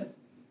doing it.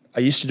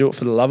 I used to do it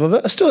for the love of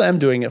it. I still am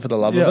doing it for the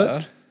love of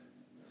it.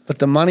 But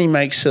the money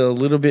makes it a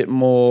little bit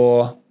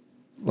more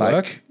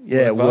like,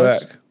 Work?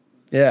 work.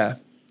 Yeah.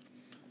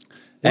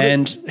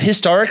 And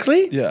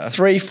historically,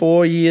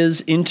 3-4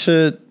 years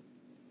into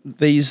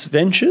these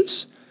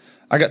ventures,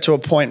 I got to a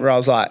point where I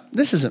was like,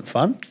 this isn't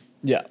fun.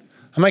 Yeah.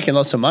 I'm making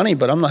lots of money,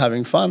 but I'm not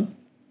having fun.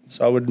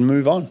 So I would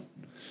move on.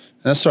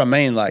 And that's what I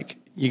mean. Like,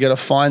 you got to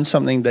find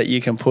something that you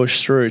can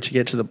push through to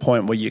get to the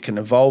point where you can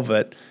evolve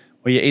it,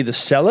 where you either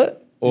sell it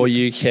or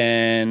you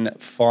can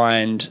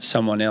find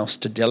someone else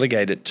to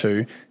delegate it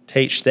to,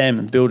 teach them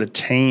and build a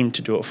team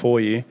to do it for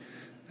you.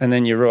 And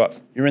then you're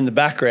in the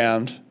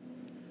background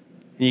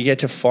and you get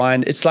to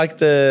find, it's like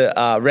the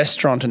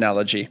restaurant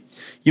analogy.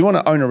 You want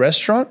to own a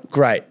restaurant?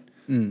 Great.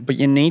 But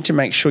you need to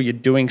make sure you're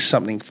doing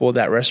something for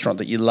that restaurant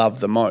that you love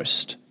the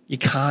most. You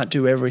can't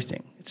do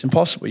everything. It's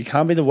impossible. You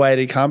can't be the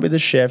waiter, you can't be the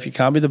chef, you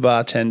can't be the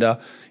bartender,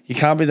 you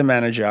can't be the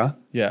manager.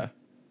 Yeah.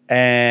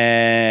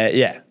 And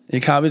you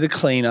can't be the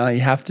cleaner.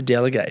 You have to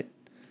delegate.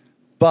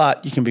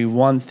 But you can be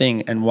one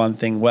thing and one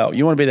thing well.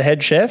 You want to be the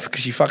head chef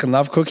because you fucking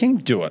love cooking?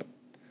 Do it.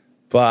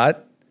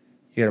 But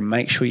you got to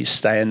make sure you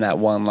stay in that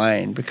one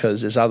lane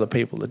because there's other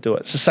people that do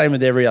it. It's the same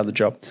with every other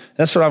job.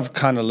 That's what I've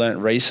kind of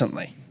learned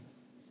recently.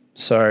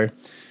 So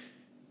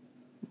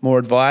more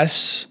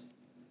advice,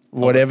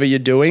 whatever you're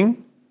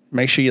doing,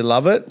 make sure you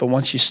love it. But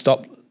once you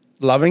stop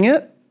loving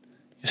it,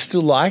 you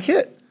still like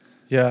it.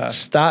 Yeah.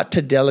 Start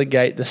to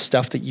delegate the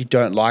stuff that you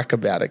don't like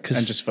about it,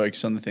 And just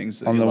focus on the things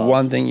that on you the love.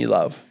 one thing you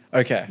love.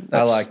 Okay.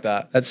 I like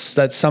that. That's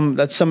some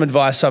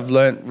advice I've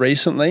learned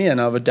recently, and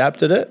I've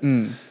adapted it.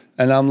 And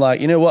I'm like,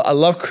 you know what? I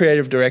love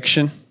creative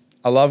direction.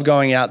 I love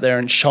going out there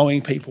and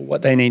showing people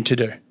what they need to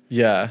do.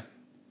 Yeah.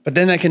 But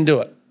then they can do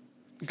it.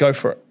 Go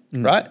for it,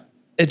 right?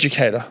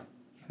 Educator,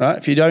 right?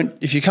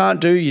 If you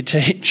can't do, you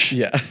teach.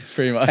 Yeah,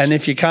 pretty much. And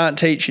if you can't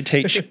teach, you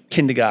teach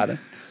kindergarten.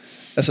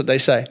 That's what they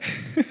say.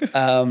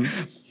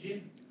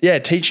 Yeah,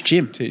 teach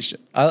gym. Teach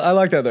it. I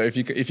like that though. If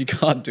you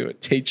can't do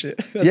it, teach it.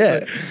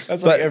 That's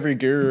but like every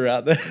guru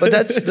out there. But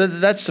that's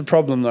the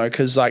problem though,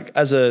 because like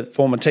as a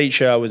former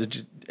teacher with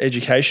an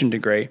education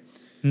degree,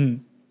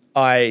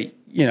 I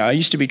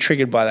used to be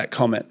triggered by that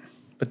comment.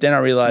 But then I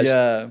realized,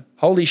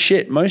 holy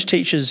shit, most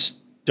teachers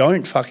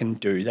don't fucking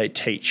do. They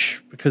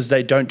teach because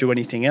they don't do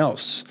anything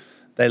else.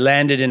 They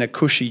landed in a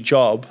cushy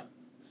job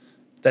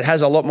that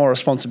has a lot more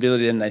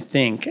responsibility than they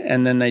think,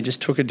 and then they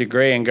just took a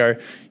degree and go,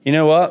 you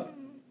know what?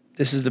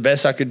 This is the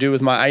best I could do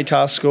with my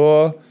ATAR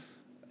score,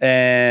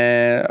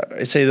 and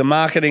it's either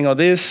marketing or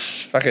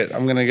this. Fuck it,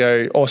 I'm going to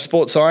go, or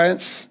sports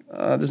science.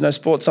 There's no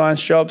sports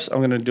science jobs. I'm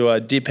going to do a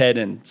dip head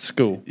in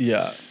school.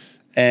 Yeah.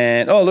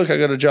 And, oh, look, I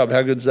got a job.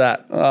 How good's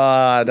that? Oh,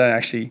 I don't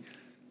actually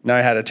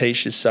know how to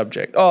teach this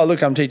subject. Oh,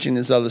 look, I'm teaching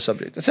this other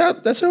subject. That's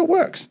how it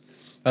works.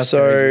 That's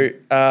crazy.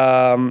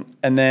 And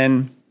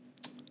then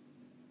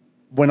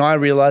when I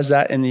realized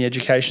that in the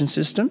education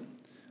system,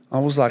 I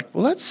was like,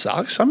 well, that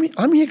sucks. I'm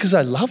here because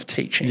I love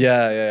teaching.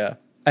 Yeah.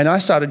 And I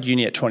started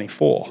uni at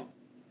 24,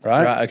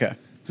 right? Right, okay.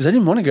 Because I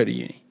didn't want to go to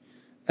uni.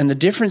 And the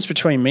difference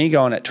between me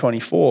going at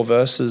 24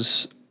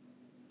 versus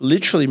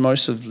literally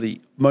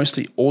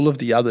mostly all of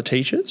the other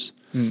teachers,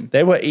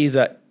 they were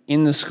either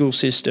in the school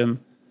system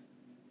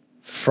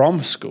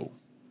from school.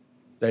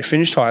 They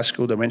finished high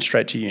school, they went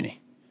straight to uni.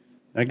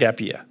 No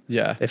gap year.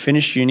 Yeah. They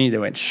finished uni, they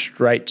went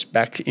straight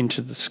back into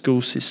the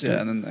school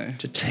system and then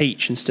to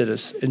teach instead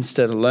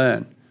of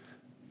learn.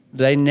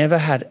 They never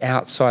had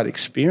outside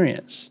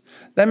experience.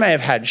 They may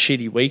have had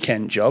shitty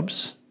weekend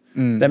jobs.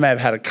 They may have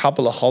had a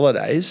couple of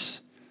holidays,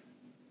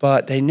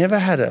 but they never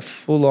had a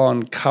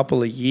full-on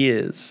couple of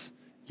years,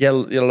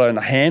 let alone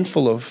a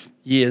handful of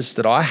years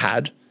that I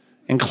had,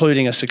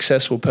 including a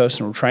successful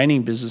personal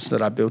training business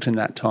that I built in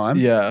that time.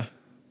 Yeah.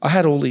 I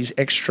had all these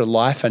extra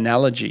life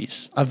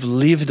analogies. I've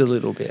lived a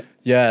little bit.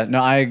 Yeah, no,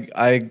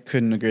 I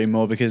couldn't agree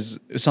more, because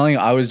something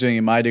I was doing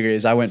in my degree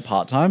is I went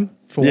part-time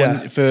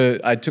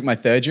I took my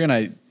third year and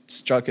I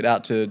struck it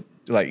out to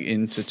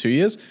into 2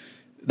 years.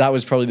 That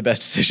was probably the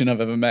best decision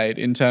I've ever made,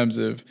 in terms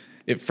of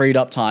it freed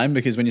up time,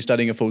 because when you're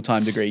studying a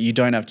full-time degree, you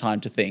don't have time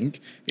to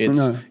think.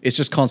 It's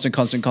just constant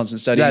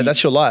study. Yeah,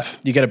 that's your life.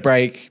 You get a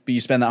break, but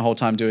you spend that whole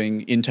time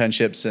doing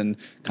internships and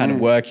kind of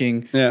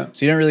working. Yeah.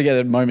 So you don't really get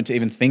a moment to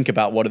even think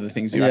about what are the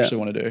things you actually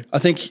want to do. I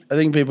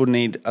think people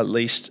need at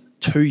least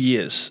 2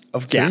 years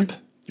of gap.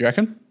 You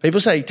reckon?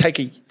 People say take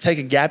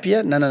a gap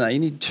year. No. You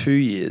need 2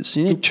 years.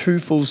 You need 2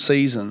 full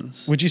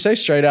seasons. Would you say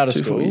straight out of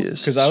 2 school? full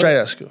years. Straight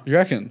out of school. You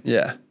reckon?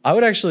 Yeah. I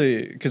would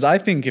actually, because I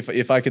think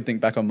if I could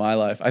think back on my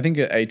life, I think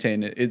at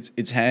 18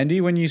 it's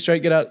handy when you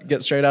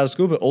get straight out of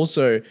school, but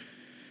also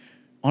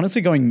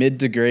honestly going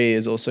mid-degree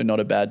is also not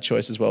a bad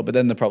choice as well. But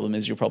then the problem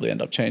is you'll probably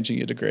end up changing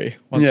your degree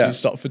once you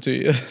stop for 2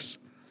 years.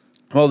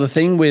 Well, the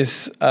thing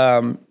with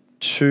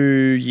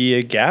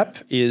 2-year gap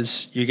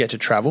is you get to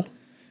travel.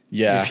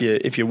 Yeah.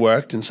 If you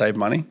worked and saved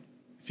money.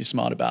 If you're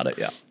smart about it,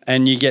 yeah.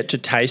 And you get to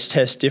taste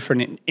test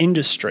different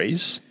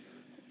industries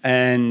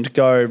and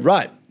go,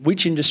 right,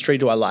 which industry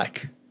do I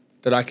like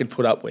that I could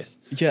put up with?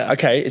 Yeah.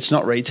 Okay, it's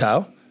not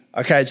retail.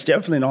 Okay, it's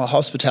definitely not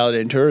hospitality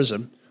and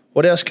tourism.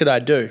 What else could I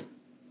do?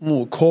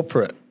 Oh,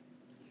 corporate.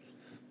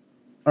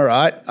 All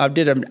right, I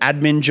did an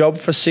admin job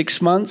for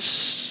 6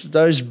 months.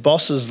 Those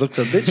bosses looked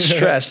a bit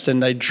stressed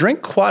and they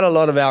drink quite a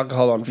lot of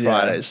alcohol on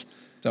Fridays. Yeah.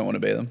 Don't want to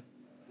be them.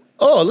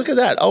 Oh, look at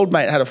that. Old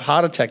mate had a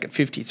heart attack at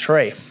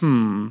 53.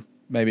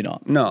 Maybe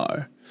not.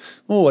 No.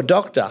 Oh, a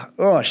doctor.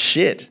 Oh,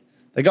 shit.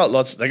 They got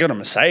a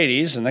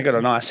Mercedes and they got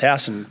a nice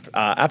house in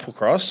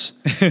Applecross.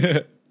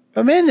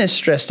 But man, they're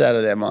stressed out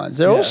of their minds.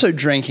 They're also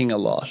drinking a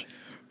lot.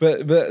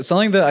 But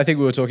something that I think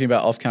we were talking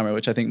about off camera,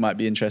 which I think might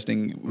be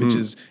interesting, which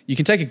is you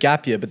can take a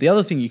gap year, but the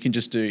other thing you can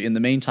just do in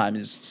the meantime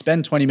is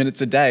spend 20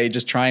 minutes a day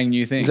just trying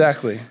new things.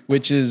 Exactly.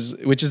 Which is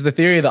the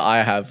theory that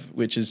I have,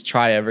 which is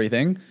try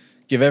everything.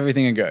 Give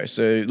everything a go.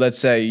 So let's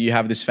say you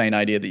have this faint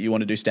idea that you want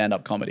to do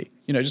stand-up comedy.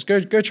 Just go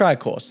try a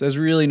course. There's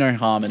really no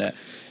harm in it.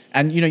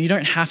 And, you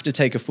don't have to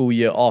take a full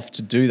year off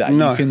to do that.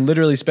 No. You can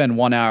literally spend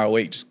 1 hour a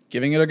week just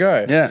giving it a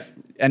go. Yeah.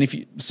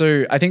 And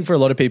so I think for a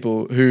lot of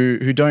people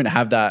who don't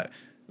have that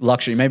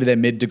luxury, maybe they're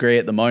mid-degree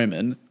at the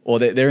moment or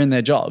they're in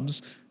their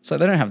jobs, so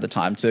they don't have the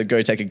time to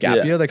go take a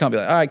gap year. They can't be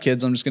like, all right,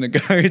 kids, I'm just going to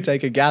go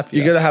take a gap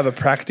year. You got to have a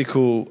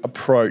practical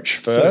approach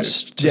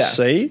first to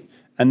see.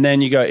 And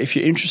then you go, if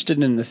you're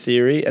interested in the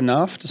theory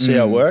enough to see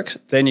how it works,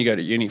 then you go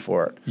to uni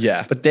for it.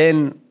 Yeah. But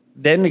then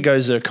it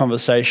goes to a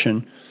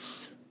conversation.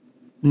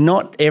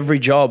 Not every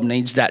job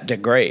needs that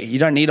degree. You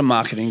don't need a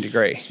marketing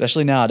degree.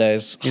 Especially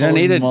nowadays. You don't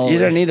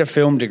need a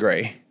film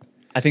degree.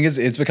 I think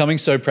it's becoming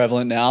so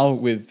prevalent now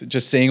with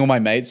just seeing all my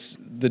mates,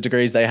 the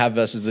degrees they have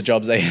versus the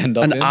jobs they end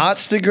up in. An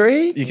arts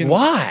degree?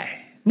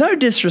 Why? No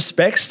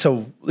disrespects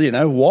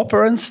to,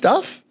 Whopper and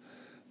stuff.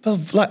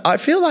 But I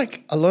feel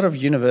like a lot of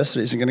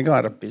universities are going to go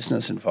out of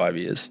business in 5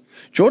 years.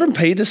 Jordan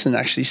Peterson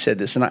actually said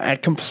this, and I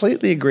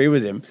completely agree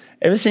with him.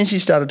 Ever since he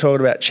started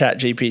talking about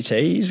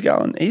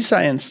ChatGPT, he's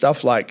saying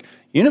stuff like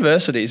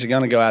universities are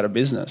going to go out of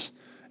business.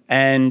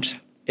 And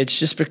it's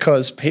just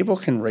because people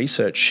can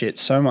research shit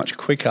so much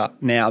quicker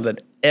now than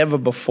ever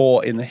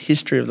before in the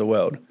history of the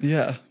world.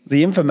 Yeah.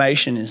 The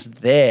information is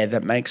there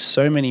that makes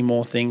so many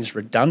more things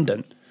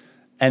redundant.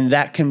 And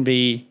that can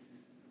be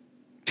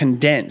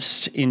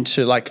condensed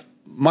into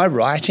my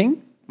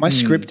writing, my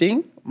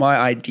scripting, my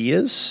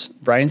ideas,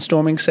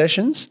 brainstorming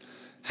sessions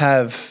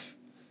have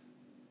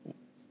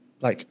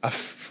a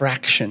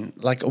fraction,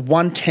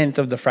 1/10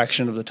 of the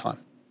fraction of the time.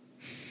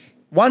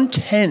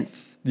 1/10.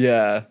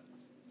 Yeah.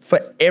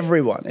 For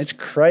everyone. It's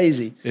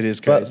crazy. It is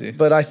crazy.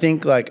 But I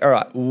think all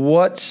right,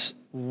 what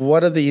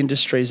are the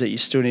industries that you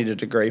still need a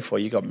degree for?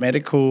 You've got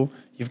medical,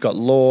 you've got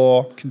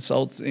law,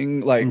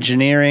 consulting,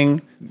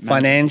 engineering,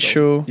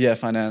 financial. Yeah,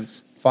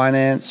 finance.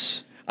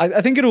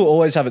 I think it'll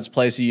always have its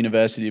place at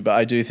university, but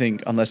I do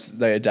think unless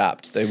they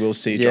adapt, they will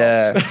see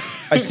jobs.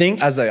 I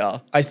think as they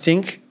are. I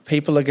think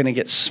people are going to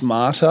get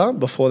smarter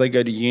before they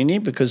go to uni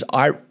because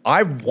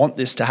I want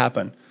this to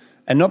happen.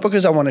 And not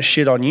because I want to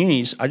shit on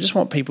unis. I just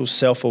want people's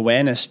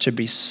self-awareness to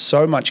be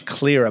so much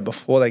clearer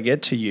before they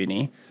get to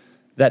uni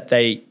that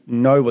they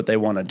know what they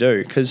want to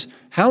do. Because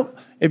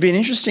it'd be an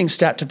interesting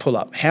stat to pull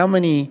up. How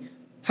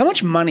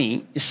much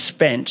money is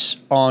spent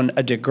on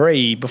a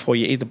degree before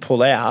you either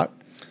pull out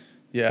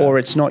Yeah. or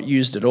it's not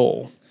used at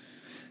all.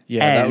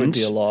 Yeah, that would And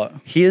be a lot.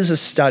 Here's a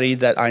study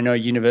that I know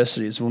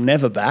universities will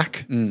never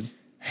back.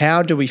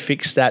 How do we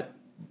fix that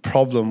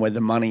problem where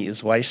the money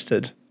is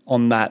wasted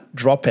on that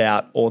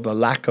dropout or the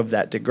lack of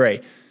that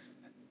degree?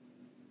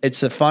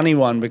 It's a funny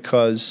one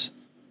because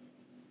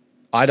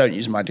I don't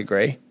use my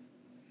degree,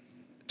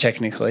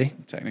 technically,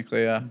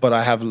 Yeah. but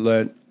I have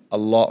learnt a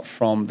lot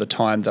from the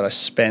time that I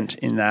spent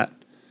in that.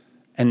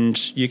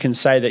 And you can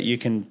say that you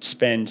can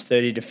spend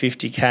 30 to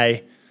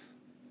 50K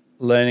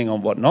learning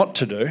on what not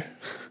to do.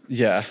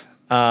 Yeah.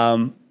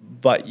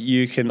 But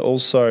you can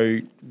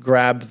also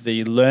grab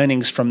the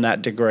learnings from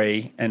that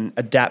degree and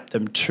adapt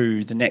them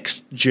to the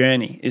next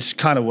journey is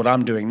kind of what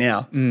I'm doing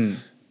now.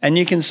 And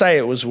you can say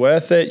it was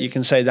worth it. You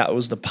can say that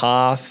was the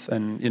path.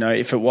 And, you know,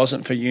 if it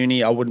wasn't for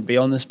uni, I wouldn't be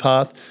on this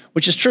path,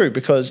 which is true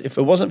because if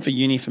it wasn't for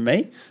uni for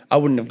me, I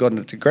wouldn't have gotten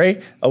a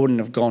degree. I wouldn't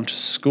have gone to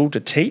school to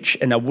teach,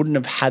 and I wouldn't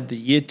have had the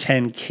year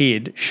 10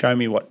 kid show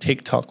me what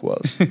TikTok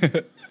was.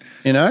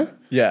 You know?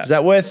 Yeah. Is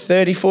that worth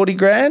 30, 40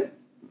 grand?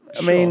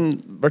 I mean,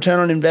 return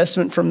on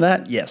investment from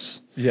that?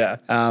 Yes. Yeah.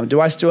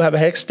 Do I still have a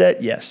HEX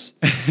debt? Yes.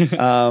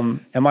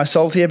 Am I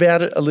salty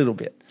about it? A little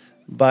bit.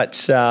 But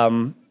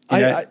for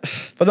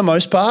the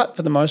most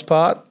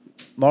part,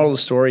 moral of the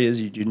story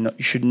is you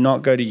should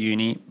not go to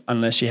uni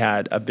unless you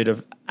had a bit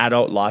of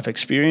adult life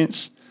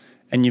experience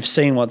and you've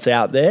seen what's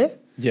out there.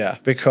 Yeah.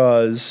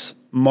 Because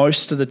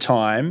most of the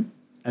time,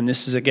 and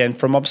this is again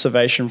from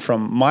observation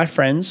from my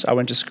friends I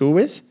went to school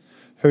with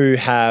who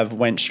have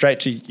went straight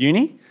to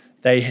uni,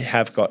 they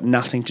have got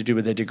nothing to do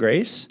with their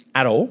degrees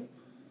at all,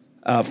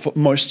 for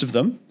most of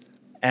them,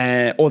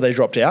 or they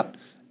dropped out.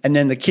 And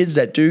then the kids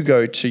that do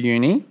go to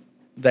uni,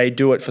 they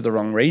do it for the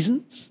wrong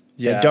reasons.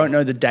 Yeah. They don't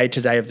know the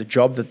day-to-day of the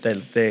job that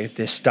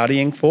they're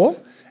studying for.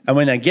 And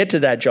when they get to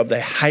that job,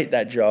 they hate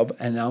that job.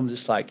 And I'm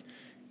just like,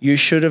 you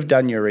should have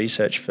done your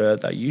research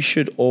further. You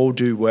should all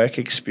do work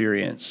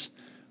experience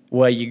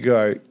where you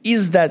go,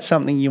 is that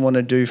something you want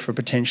to do for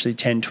potentially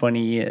 10, 20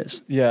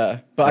 years?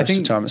 Yeah. But I think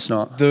of the time it's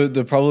not.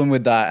 The problem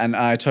with that, and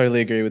I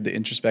totally agree with the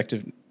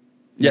introspective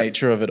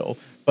nature of it all,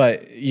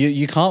 but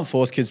you can't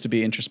force kids to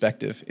be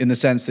introspective in the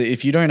sense that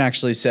if you don't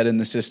actually set in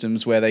the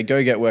systems where they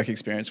go get work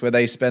experience, where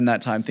they spend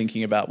that time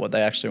thinking about what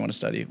they actually want to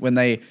study,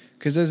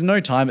 because there's no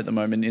time at the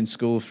moment in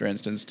school, for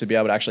instance, to be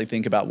able to actually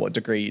think about what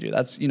degree you do.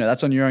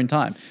 That's on your own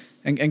time.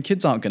 And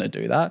kids aren't going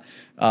to do that.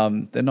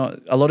 They're not.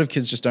 A lot of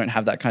kids just don't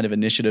have that kind of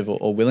initiative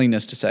or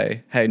willingness to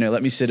say, "Hey, no,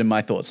 let me sit in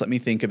my thoughts. Let me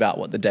think about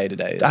what the day to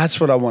day is." That's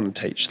what I want to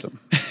teach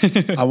them.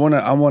 I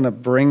want to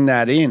bring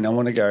that in. I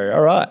want to go,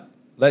 all right,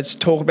 let's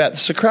talk about the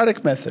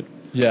Socratic method.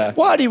 Yeah.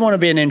 Why do you want to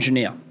be an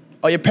engineer?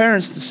 Oh, your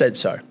parents said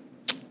so.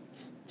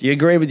 Do you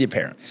agree with your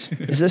parents?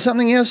 Is there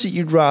something else that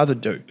you'd rather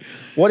do?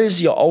 What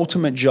is your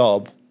ultimate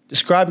job?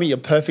 Describe me your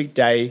perfect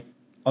day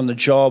on the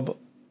job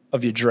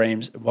of your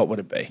dreams. What would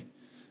it be?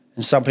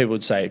 And some people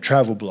would say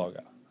travel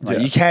blogger. Like,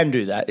 you can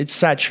do that. It's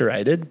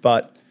saturated,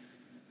 but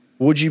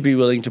would you be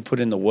willing to put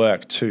in the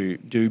work to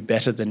do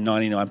better than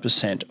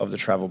 99% of the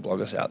travel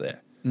bloggers out there?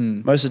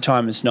 Most of the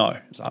time it's no.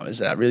 It's like, is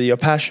that really your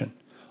passion?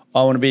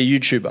 I want to be a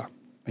YouTuber.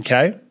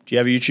 Okay. Do you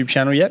have a YouTube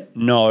channel yet?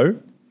 No.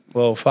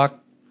 Well, fuck.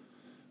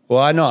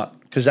 Why not?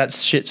 Because that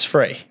shit's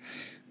free.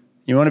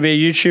 You want to be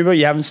a YouTuber?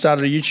 You haven't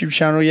started a YouTube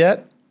channel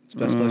yet? It's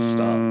the best place to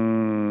start.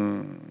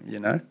 You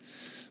know?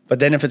 But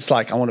then if it's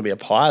like, I want to be a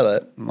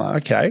pilot, I'm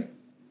like, okay.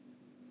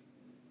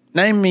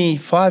 Name me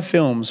 5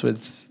 films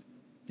with,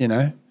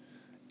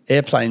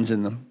 airplanes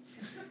in them.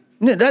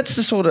 No, that's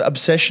the sort of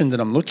obsession that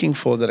I'm looking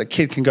for, that a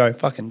kid can go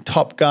fucking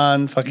Top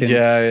Gun, fucking,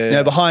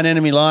 behind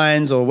enemy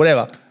lines or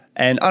whatever.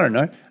 And I don't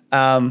know,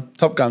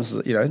 Top Gun's,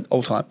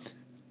 all time.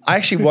 I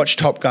actually watched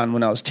Top Gun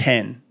when I was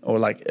 10 or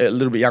like a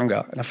little bit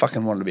younger, and I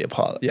fucking wanted to be a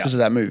pilot because of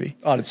that movie.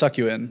 Oh, it'd suck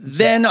you in.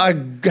 Then I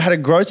had a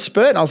growth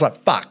spurt and I was like,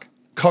 fuck,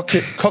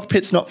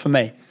 cockpit's not for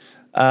me.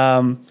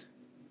 And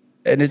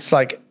it's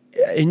like,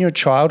 in your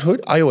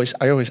childhood, I always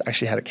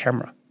actually had a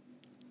camera.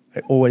 I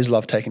always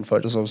loved taking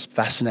photos. I was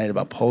fascinated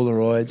about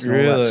Polaroids and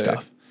all that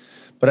stuff.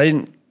 But I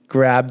didn't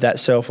grab that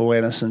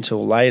self-awareness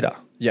until later.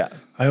 Yeah.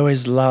 I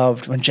always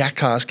loved when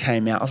Jackass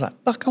came out. I was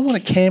like, fuck, I want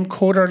a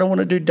camcorder. I don't want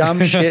to do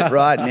dumb shit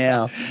right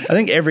now. I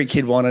think every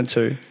kid wanted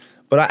to,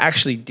 but I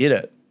actually did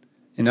it,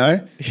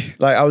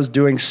 Like I was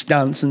doing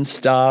stunts and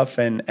stuff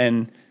and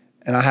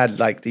I had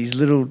like these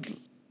little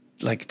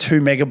like 2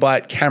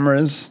 megabyte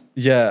cameras.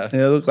 Yeah.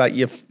 They look like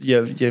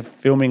you're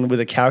filming with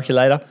a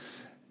calculator.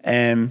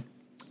 And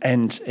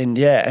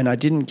I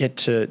didn't get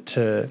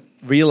to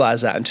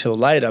realize that until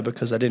later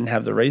because I didn't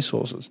have the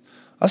resources.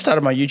 I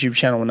started my YouTube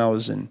channel when I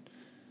was in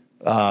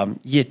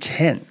year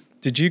 10.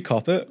 Did you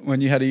cop it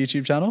when you had a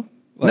YouTube channel?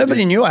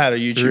 Nobody knew I had a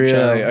YouTube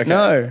channel. Okay.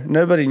 No,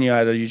 nobody knew I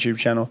had a YouTube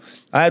channel.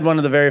 I had one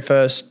of the very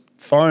first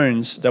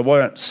phones that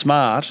weren't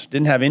smart,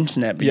 didn't have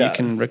internet, but you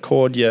can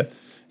record your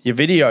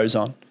videos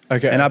on.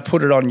 Okay. And I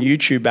put it on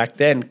YouTube back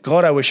then.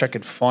 God, I wish I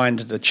could find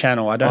the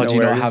channel. I don't know. Do you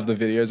where not have the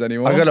videos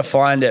anymore? I got to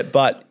find it,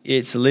 but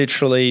it's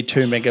literally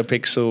 2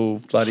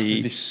 megapixel bloody.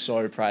 It'd be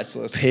so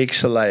priceless.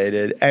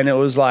 Pixelated. And it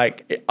was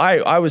like,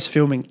 I was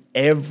filming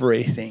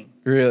everything.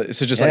 Really?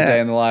 So just like Yeah. day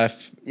in the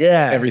life,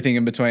 Yeah. everything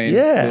in between,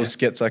 Yeah. little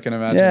skits I can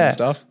imagine and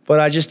stuff. But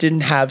I just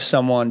didn't have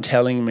someone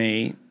telling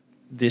me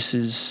this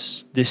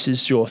is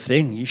your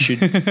thing. You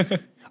should.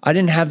 I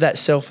didn't have that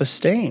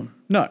self-esteem.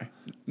 No,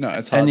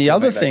 it's hard. And to the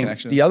other make that thing,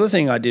 connection. the other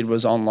thing I did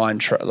was online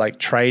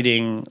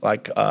trading,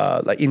 like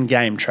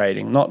in-game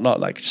trading, not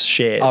like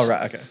shares. Oh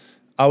right, okay.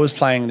 I was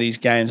playing these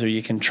games where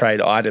you can trade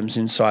items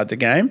inside the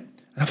game,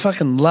 and I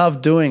fucking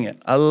loved doing it.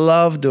 I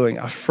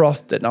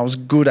frothed it, and I was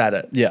good at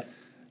it. Yeah.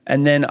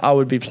 And then I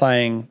would be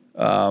playing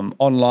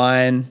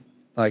online,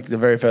 like the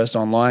very first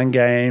online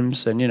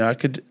games, and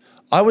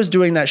I was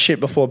doing that shit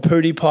before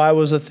PewDiePie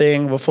was a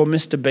thing, before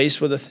Mr. Beast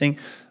was a thing.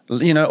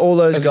 All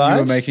those As in guys. you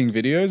were making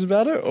videos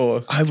about it,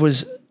 or I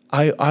was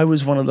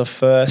one of the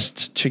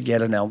first to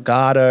get an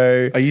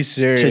Elgato. are you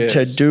serious?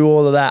 To do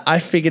all of that? I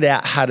figured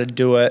out how to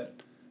do it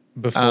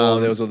before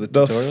there was all the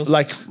tutorials.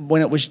 like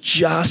when it was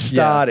just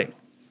starting.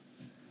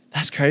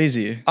 That's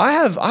crazy. I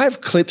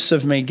have clips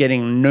of me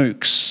getting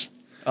nukes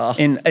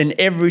in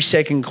every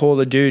second Call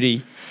of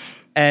Duty,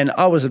 and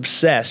I was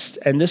obsessed.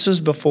 And this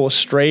was before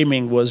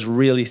streaming was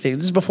really thing.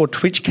 This is before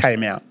Twitch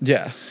came out.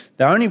 Yeah.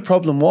 The only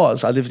problem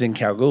was I lived in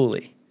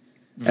Kalgoorlie,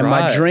 and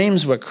my Right.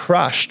 dreams were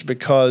crushed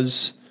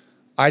because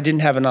I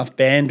didn't have enough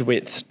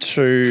bandwidth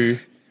to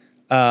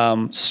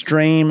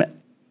stream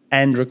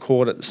and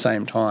record at the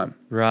same time.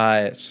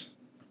 Right.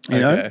 You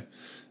know?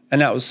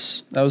 And that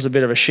was a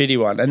bit of a shitty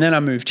one. And then I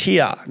moved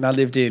here, and I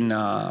lived in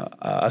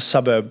a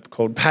suburb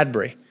called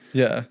Padbury,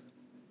 Yeah.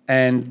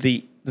 and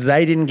they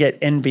didn't get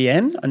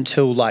NBN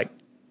until like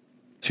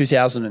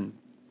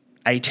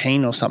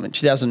 2018 or something,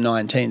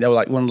 2019. They were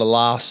like one of the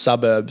last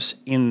suburbs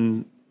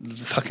in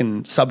the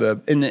fucking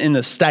suburb in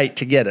the state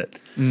to get it.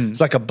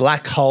 It's like a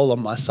black hole on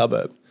my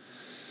suburb,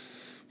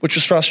 which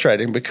was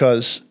frustrating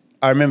because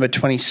I remember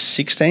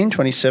 2016,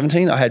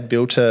 2017, I had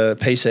built a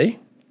PC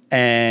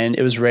and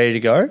it was ready to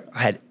go.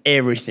 I had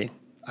everything.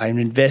 I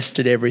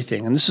invested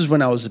everything. And this is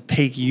when I was at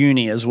peak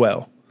uni as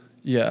well.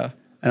 Yeah.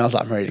 And I was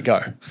like, I'm ready to go.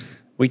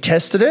 We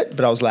tested it,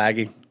 but I was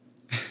lagging.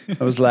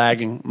 I was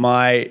lagging.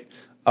 I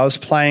was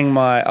playing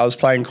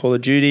Call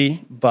of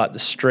Duty, but the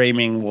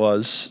streaming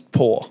was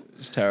poor.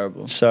 It's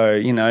terrible. So,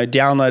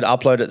 download,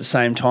 upload at the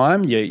same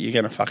time, you're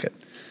going to fuck it.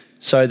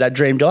 So that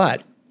dream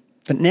died.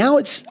 But now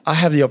I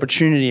have the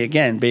opportunity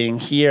again, being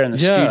here in the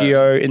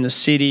studio, in the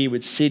city,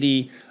 with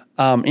city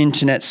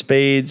internet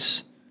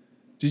speeds.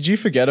 Did you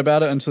forget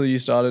about it until you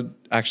started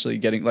actually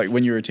getting, like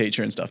when you were a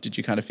teacher and stuff, did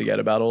you kind of forget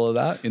about all of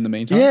that in the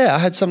meantime? Yeah, I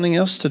had something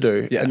else to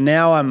do. Yeah. And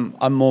now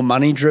I'm more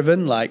money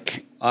driven.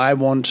 Like I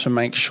want to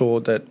make sure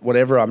that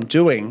whatever I'm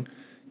doing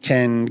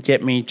can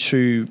get me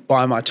to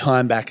buy my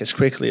time back as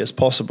quickly as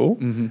possible.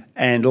 Mm-hmm.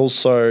 And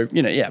also,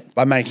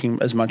 by making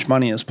as much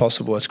money as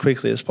possible, as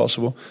quickly as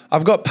possible.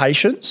 I've got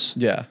patience.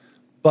 Yeah.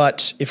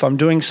 But if I'm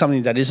doing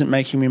something that isn't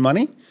making me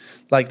money,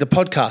 like the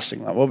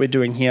podcasting, like what we're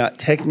doing here,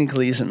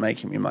 technically isn't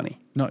making me money.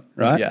 Not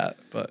right? yet,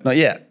 but Not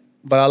yet.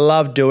 But I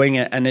love doing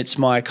it, and it's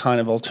my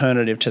kind of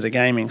alternative to the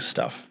gaming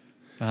stuff.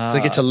 I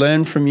get to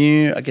learn from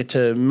you. I get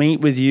to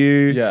meet with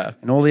you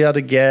and all the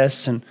other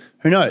guests. And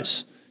who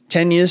knows,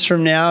 10 years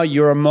from now,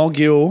 you're a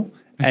mogul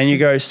and you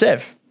go,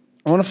 Sev,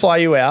 I want to fly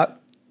you out.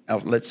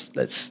 Oh, let's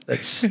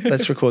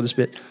record this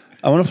bit.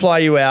 I want to fly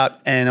you out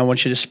and I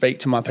want you to speak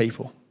to my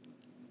people.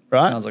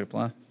 Right? sounds like a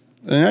plan.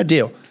 No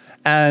deal.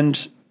 And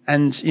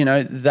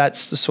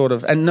that's the sort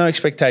of, and no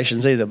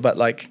expectations either, but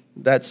like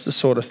that's the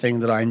sort of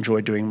thing that I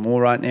enjoy doing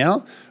more right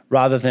now,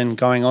 rather than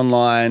going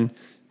online,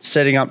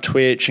 setting up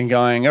Twitch and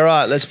going, all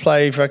right, let's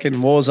play fucking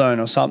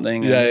Warzone or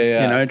something.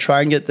 And,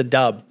 try and get the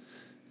dub.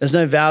 There's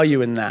no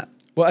value in that.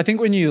 Well, I think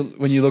when you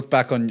look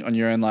back on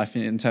your own life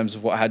in terms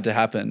of what had to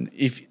happen,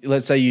 if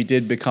let's say you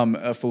did become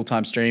a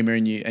full-time streamer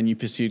and you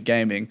pursued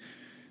gaming,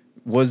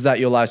 was that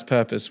your life's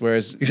purpose?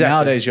 Whereas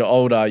nowadays you're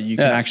older, you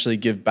can actually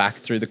give back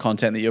through the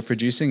content that you're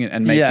producing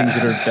and make things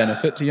that are of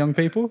benefit to young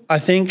people. I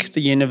think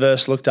the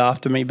universe looked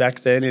after me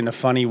back then in a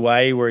funny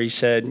way where he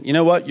said, you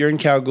know what, you're in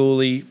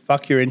Kalgoorlie,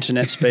 fuck your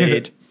internet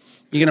speed.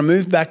 You're going to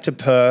move back to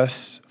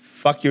Perth,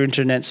 fuck your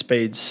internet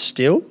speed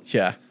still.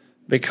 Yeah.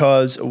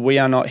 Because we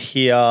are not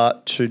here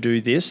to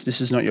do this. This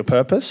is not your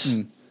purpose.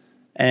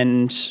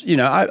 And,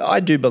 I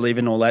do believe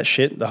in all that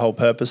shit, the whole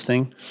purpose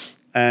thing.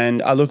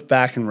 And I look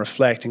back and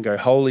reflect and go,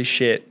 holy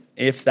shit,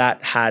 if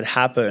that had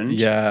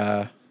happened,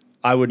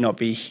 I would not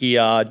be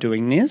here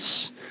doing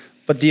this.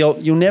 But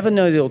you'll never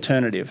know the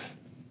alternative.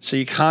 So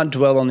you can't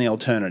dwell on the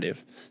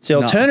alternative. So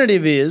the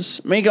alternative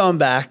is me going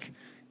back,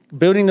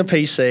 building the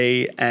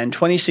PC, and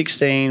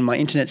 2016, my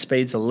internet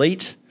speed's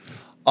elite.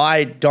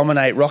 I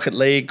dominate Rocket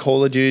League,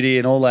 Call of Duty,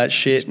 and all that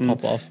shit. And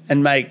pop off.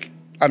 And make,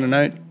 I don't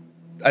know,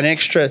 an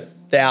extra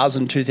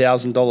 $1,000,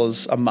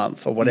 $2,000 a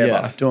month or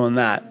whatever doing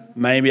that.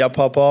 Maybe I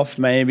pop off.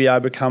 Maybe I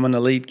become an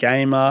elite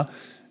gamer.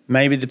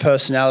 Maybe the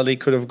personality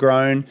could have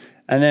grown.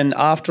 And then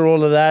after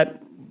all of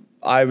that,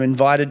 I'm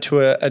invited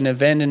to an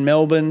event in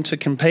Melbourne to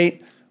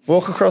compete,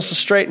 walk across the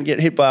street and get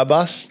hit by a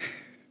bus.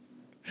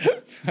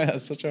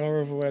 That's such a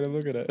horrible way to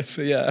look at it.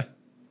 But yeah.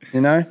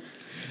 No,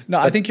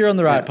 I think you're on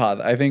the right path.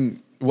 I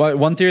think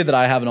one theory that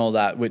I have in all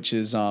that, which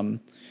is I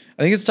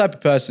I think it's the type of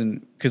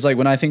person, because like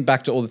when I think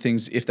back to all the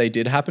things, if they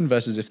did happen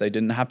versus if they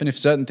didn't happen, if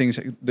certain things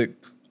that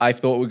I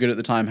thought were good at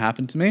the time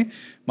happened to me,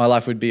 my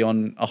life would be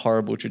on a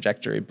horrible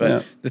trajectory.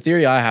 But the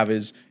theory I have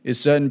is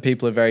certain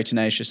people are very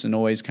tenacious and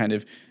always kind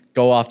of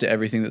go after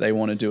everything that they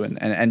want to do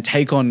and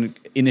take on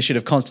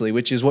initiative constantly,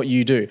 which is what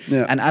you do.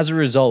 Yeah. And as a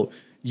result,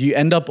 you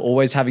end up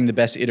always having the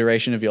best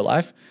iteration of your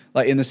life.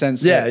 Like in the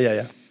sense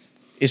that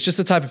it's just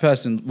the type of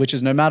person, which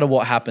is no matter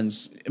what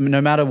happens,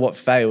 no matter what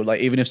failed,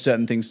 like even if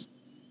certain things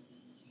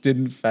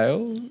didn't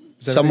fail.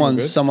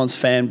 Someone's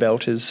fan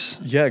belt is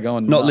going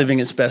not nuts. living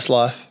its best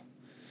life.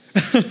 I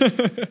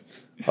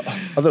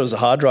thought it was a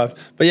hard drive,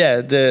 but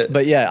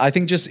I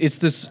think just it's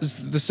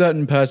the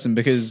certain person,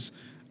 because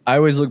I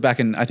always look back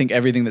and I think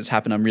everything that's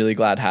happened, I'm really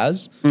glad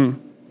has.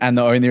 And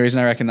the only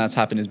reason I reckon that's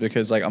happened is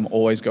because like I'm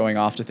always going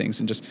after things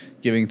and just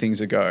giving things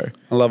a go.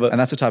 I love it. And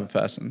that's the type of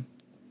person.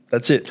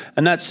 That's it.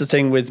 And that's the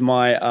thing with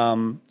my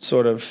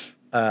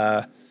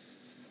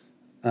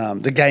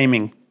the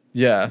gaming.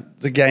 Yeah.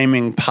 The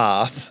gaming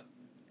path.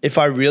 If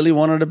I really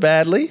wanted it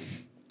badly,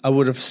 I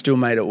would have still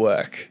made it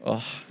work.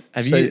 Oh,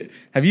 have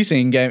you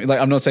seen game? Like,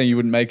 I'm not saying you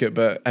wouldn't make it,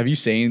 but have you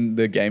seen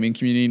the gaming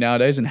community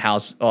nowadays and how?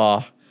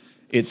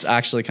 It's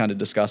actually kind of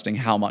disgusting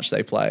how much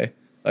they play.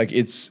 Like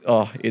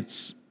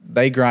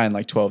they grind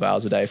like 12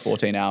 hours a day,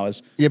 14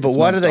 hours. Yeah, but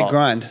why do they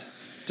grind?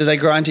 Do they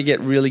grind to get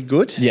really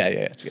good? Yeah,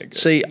 to get good.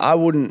 See, I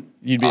wouldn't.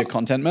 You'd be a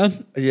content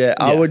man? Yeah,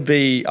 I would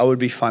be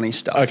funny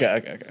stuff.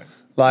 Okay.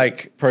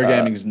 Like pro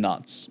gaming's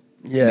nuts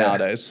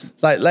nowadays.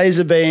 Like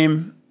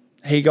Laserbeam,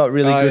 he got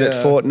really good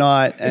at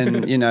Fortnite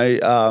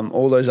and,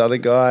 all those other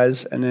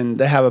guys, and then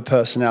they have a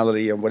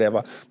personality or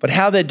whatever. But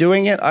how they're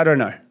doing it, I don't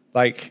know.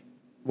 Like,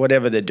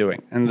 whatever they're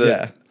doing. And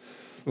the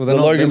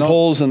Logan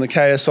Pauls and the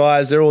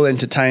KSIs, they're all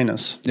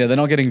entertainers. Yeah, they're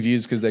not getting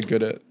views because they're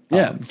good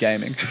at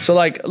gaming. So,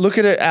 like, look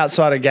at it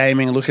outside of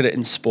gaming, look at it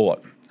in sport.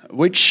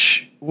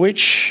 Which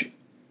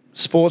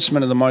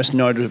sportsmen are the most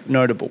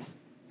notable?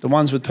 The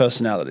ones with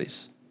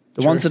personalities.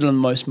 The ones that are the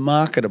most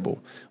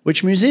marketable.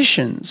 Which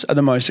musicians are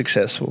the most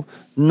successful?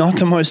 Not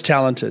the most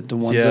talented. The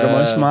ones that are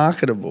most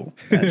marketable.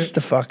 That's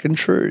the fucking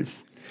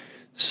truth.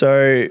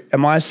 So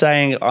am I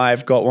saying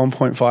I've got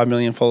 1.5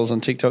 million followers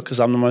on TikTok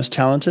because I'm the most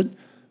talented?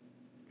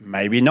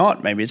 Maybe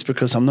not. Maybe it's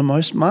because I'm the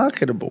most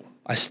marketable.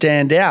 I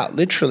stand out,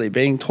 literally,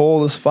 being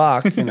tall as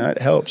fuck.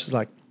 It helps. It's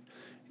like,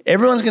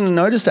 everyone's going to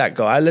notice that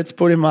guy. Let's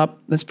put him up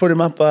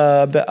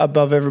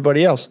above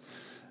everybody else.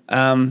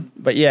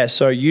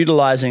 So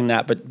utilizing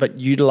that, but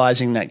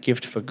utilizing that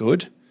gift for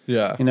good.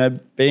 Yeah.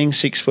 Being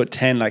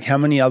 6'10", like how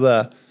many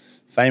other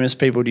famous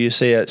people do you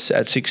see at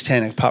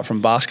 6'10" apart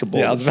from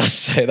basketball? Yeah, I was about to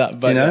say that,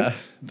 but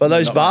but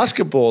those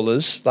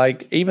basketballers,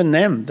 like even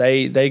them,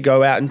 they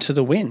go out into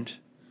the wind.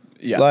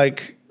 Yeah.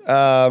 Like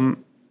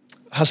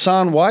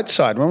Hassan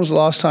Whiteside. When was the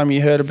last time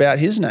you heard about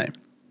his name?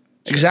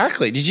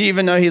 Exactly. Did you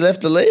even know he left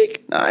the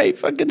league? No, he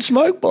fucking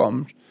smoke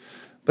bombed.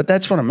 But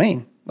that's what I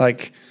mean.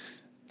 Like,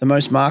 the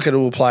most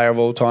marketable player of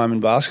all time in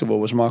basketball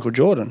was Michael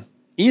Jordan.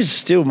 He is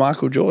still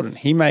Michael Jordan.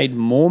 He made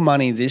more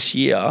money this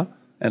year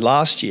and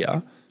last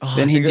year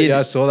than he did. Yeah,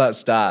 I saw that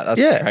stat.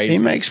 That's crazy. He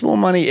makes more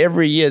money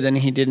every year than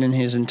he did in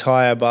his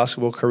entire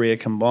basketball career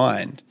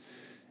combined.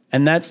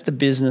 And that's the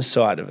business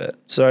side of it.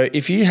 So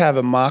if you have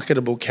a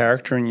marketable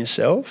character in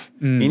yourself,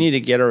 you need to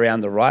get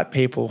around the right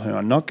people who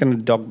are not going to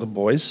dog the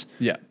boys,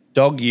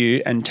 dog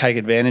you and take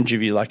advantage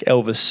of you like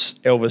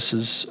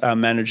Elvis's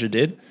manager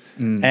did.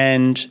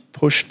 And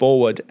push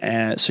forward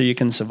so you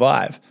can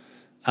survive.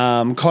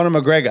 Conor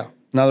McGregor,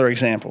 another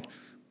example.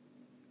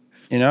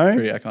 Pretty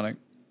iconic.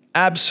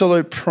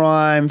 Absolute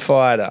prime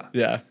fighter.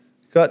 Yeah.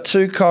 Got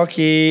too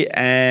cocky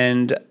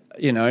and,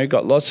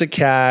 got lots of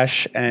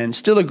cash and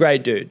still a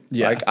great dude.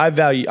 Yeah. Like I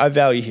value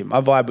him.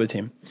 I vibe with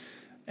him.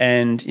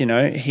 And,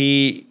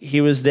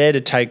 he was there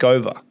to take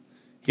over.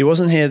 He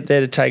wasn't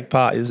there to take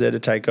part. He was there to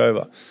take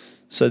over.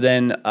 So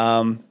then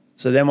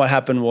what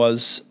happened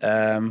was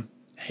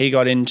he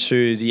got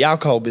into the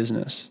alcohol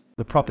business.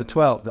 The Proper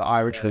 12, the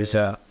Irish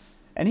Reserve.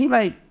 And he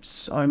made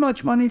so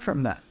much money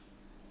from that.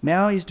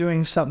 Now he's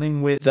doing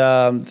something with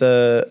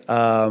the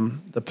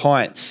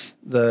pints,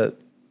 the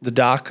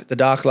dark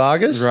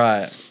lagers.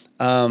 Right.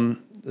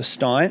 The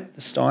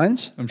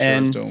Steins. I'm sure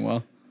it's doing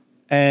well.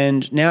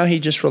 And now he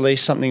just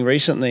released something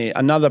recently,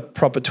 another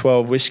Proper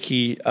 12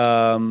 whiskey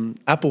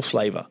apple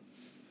flavor.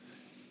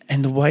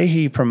 And the way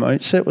he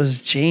promotes it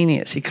was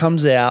genius. He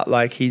comes out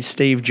like he's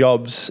Steve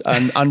Jobs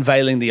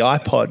unveiling the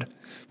iPod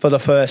for the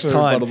first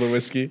time. A bottle of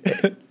whiskey.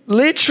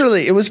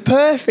 Literally, it was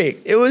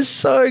perfect. It was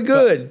so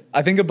good. But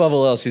I think above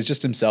all else, he's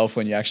just himself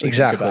when you actually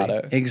think about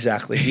it.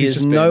 Exactly. He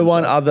is no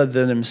one other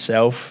than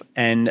himself,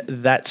 and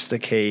that's the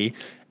key.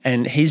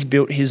 And he's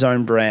built his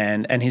own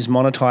brand, and he's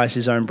monetized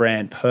his own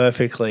brand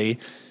perfectly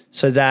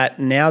so that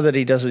now that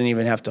he doesn't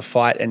even have to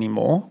fight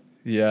anymore.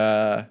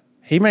 Yeah.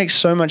 He makes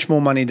so much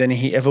more money than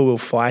he ever will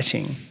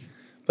fighting.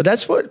 But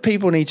that's what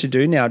people need to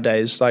do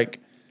nowadays. Like,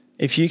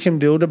 if you can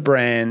build a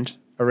brand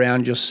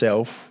around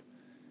yourself,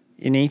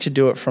 you need to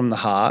do it from the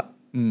heart.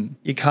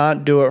 You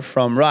can't do it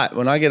from, right,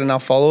 when I get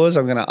enough followers,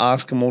 I'm going to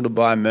ask them all to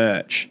buy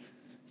merch.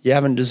 you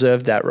haven't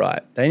deserved that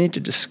right. They need to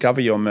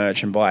discover your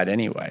merch and buy it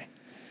anyway.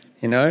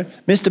 You know,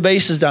 Mr.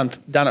 Beast has done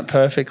it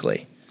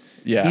perfectly.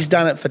 Yeah. He's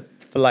done it for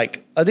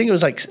like, I think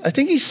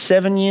he's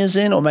 7 years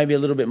in, or maybe a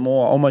little bit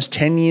more, almost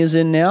 10 years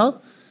in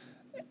now.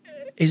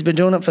 He's been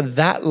doing it for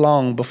that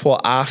long before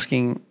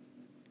asking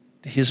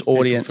his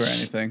audience for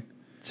anything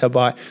to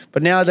buy.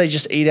 But now they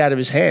just eat out of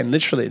his hand,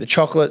 literally. The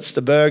chocolates,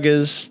 the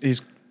burgers.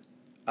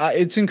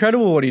 It's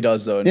incredible what he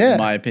does, though, in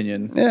my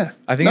opinion. Yeah.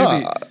 I think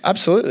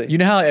absolutely. You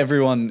know how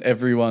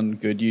everyone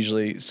good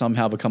usually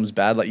somehow becomes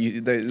bad? Like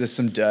there's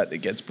some dirt that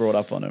gets brought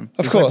up on him.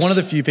 Of He's course. like one of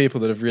the few people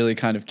that have really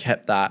kind of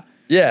kept that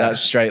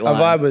straight line.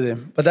 I vibe with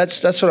him. But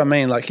that's what I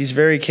mean. Like, he's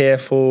very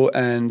careful,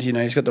 and, you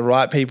know, he's got the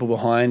right people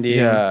behind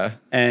him. Yeah.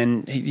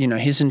 And, you know,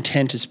 his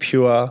intent is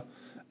pure.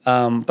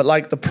 But,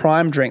 like, the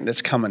prime drink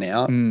that's coming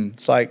out,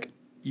 it's like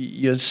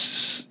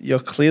you're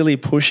clearly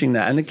pushing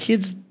that. And the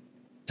kids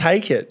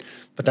take it,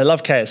 but they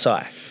love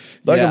KSI.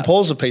 Logan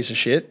Paul's a piece of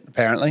shit,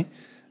 apparently.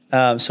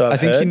 So I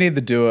think you need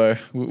the duo.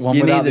 One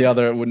without the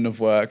other, it wouldn't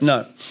have worked.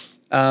 No.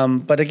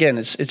 But again,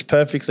 it's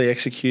perfectly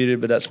executed,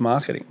 but that's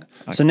marketing.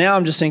 So now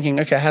I'm just thinking,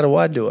 okay, how do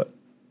I do it?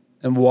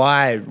 And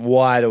why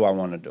do I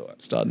want to do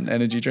it? Start an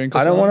energy drink.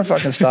 I don't want to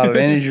fucking start an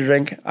energy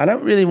drink. I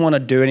don't really want to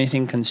do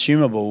anything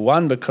consumable.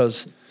 One,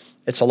 because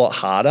it's a lot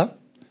harder,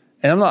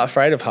 and I'm not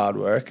afraid of hard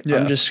work. Yeah.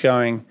 I'm just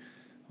going,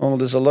 well,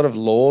 there's a lot of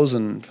laws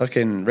and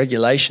fucking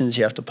regulations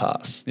you have to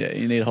pass. Yeah,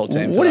 you need a whole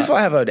team. What if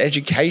I have an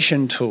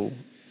education tool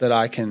that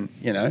I can,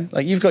 you know,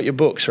 like, you've got your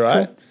books,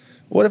 right? Cool.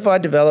 What if I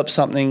develop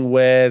something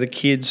where the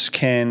kids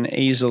can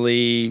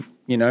easily,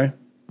 you know,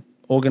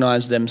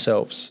 organize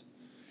themselves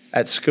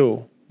at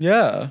school?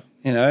 Yeah.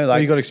 You know,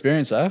 like, you got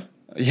experience there.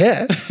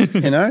 Yeah.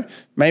 You know,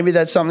 maybe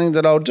that's something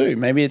that I'll do.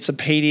 Maybe it's a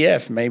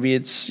PDF. Maybe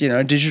it's, you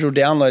know, digital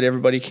download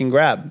everybody can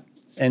grab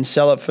and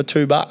sell it for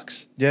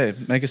 $2. Yeah,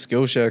 make a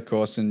Skillshare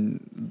course.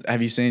 And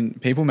have you seen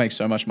people make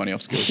so much money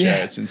off Skillshare?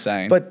 Yeah. It's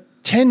insane.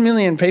 But 10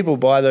 million people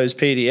buy those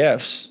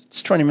PDFs.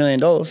 It's $20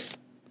 million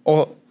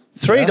or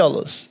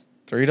 $3.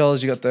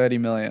 $3, you got 30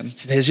 million.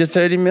 There's your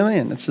 30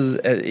 million. It's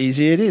as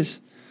easy it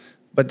is.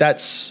 But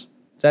that's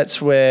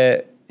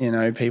where, you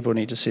know, people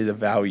need to see the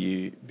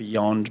value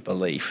beyond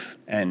belief,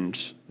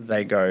 and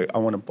they go, I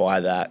want to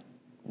buy that.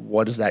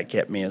 What does that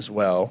get me as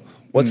well?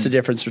 What's the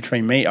difference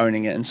between me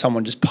owning it and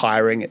someone just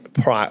pirating it?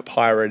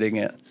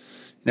 You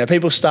know,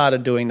 people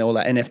started doing all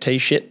that NFT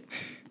shit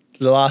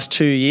the last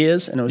 2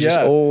 years, and it was just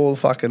all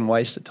fucking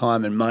waste of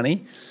time and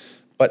money.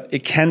 But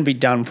it can be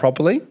done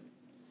properly.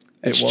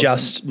 It's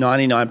just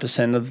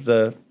 99% of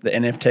the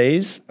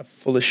NFTs are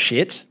full of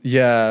shit.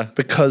 Yeah.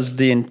 Because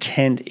the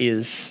intent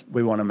is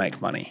we want to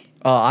make money.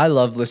 Oh, I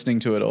love listening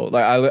to it all.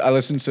 Like I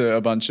listen to a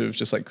bunch of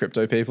just like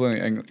crypto people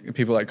and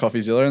people like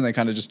CoffeeZilla, and they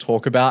kind of just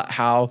talk about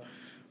how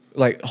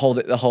like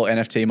the whole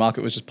NFT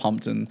market was just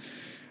pumped, and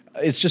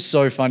it's just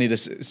so funny to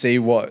see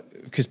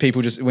because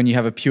people just, when you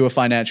have a pure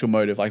financial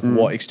motive, like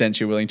what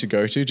extent you're willing to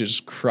go to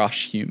just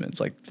crush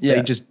humans. Like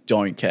they just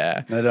don't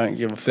care. They don't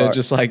give a fuck. They're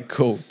just like,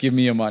 cool, give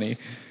me your money.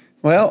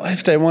 Well,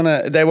 if they want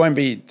to, they won't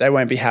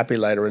be happy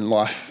later in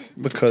life,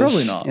 because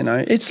probably not. You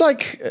know, it's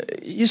like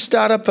you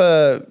start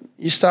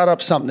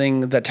up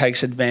something that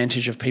takes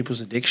advantage of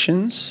people's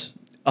addictions,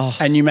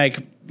 and you make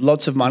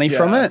lots of money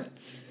from it.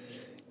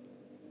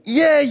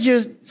 Yeah,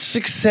 you're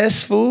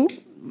successful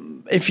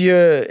if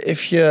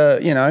you're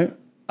you know,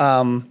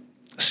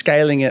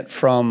 scaling it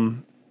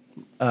from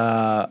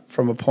a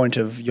point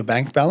of your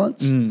bank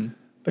balance.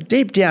 But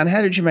deep down,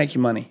 how did you make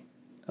your money?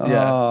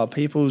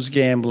 People's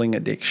gambling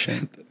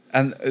addiction.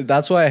 And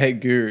that's why I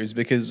hate gurus,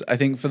 because I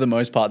think for the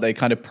most part, they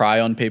kind of pry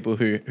on people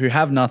who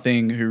have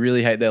nothing, who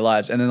really hate their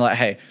lives. And then like,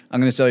 hey,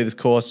 I'm going to sell you this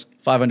course,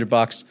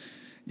 $500,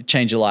 you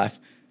change your life.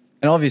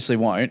 And obviously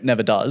won't,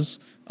 never does.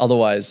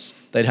 Otherwise,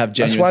 they'd have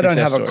genuine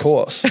success stories. That's why I don't have a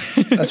course.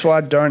 That's why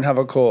I don't have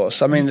a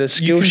course. I mean, the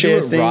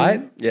Skillshare thing.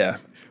 Right? Yeah.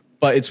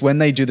 But it's when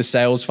they do the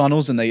sales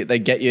funnels and they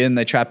get you in,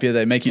 they trap you,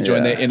 they make you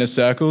join their inner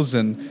circles.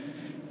 And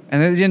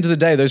at the end of the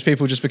day, those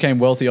people just became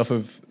wealthy off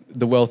of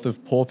the wealth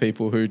of poor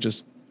people who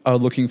just are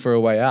looking for a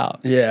way out.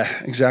 Yeah,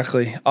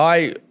 exactly.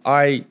 I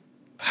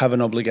have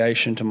an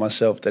obligation to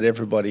myself that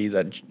everybody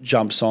that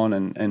jumps on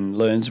and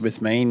learns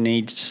with me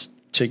needs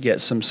to get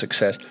some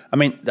success. I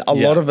mean, a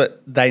lot of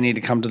it, they need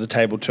to come to the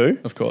table too.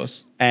 Of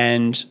course.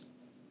 And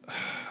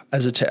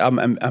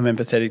I'm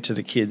empathetic to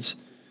the kids.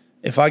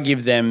 If I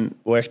give them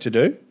work to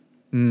do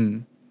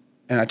and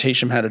I teach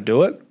them how to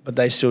do it, but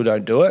they still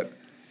don't do it,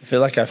 I feel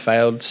like I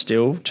failed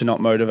still to not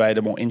motivate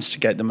them or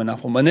instigate them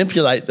enough or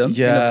manipulate them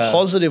in a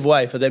positive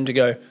way for them to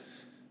go,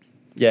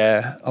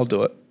 yeah, I'll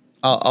do it.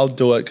 I'll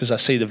do it because I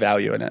see the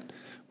value in it.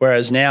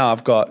 Whereas now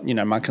I've got, you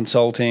know, my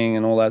consulting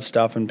and all that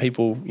stuff, and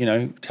people, you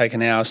know, take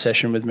an hour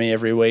session with me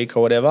every week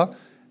or whatever,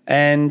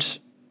 and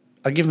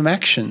I give them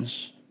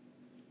actions,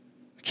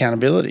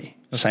 accountability,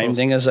 same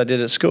thing as I did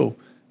at school.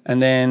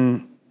 And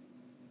then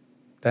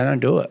they don't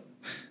do it.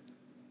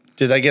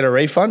 Did they get a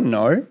refund?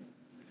 No.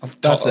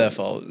 That's their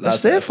fault.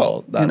 That's their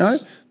fault, you know?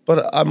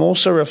 But I'm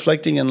also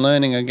reflecting and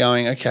learning and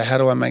going, okay, how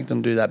do I make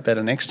them do that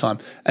better next time?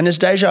 And there's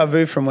deja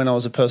vu from when I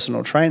was a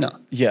personal trainer.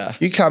 Yeah.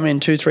 You come in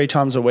 2-3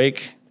 times a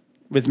week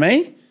with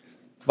me.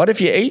 But if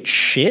you eat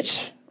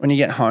shit when you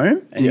get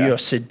home and Yeah. you're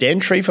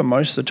sedentary for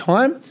most of the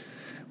time,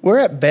 we're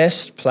at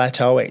best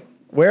plateauing.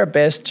 We're at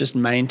best just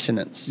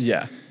maintenance.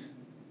 Yeah.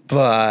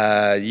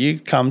 But you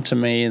come to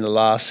me in the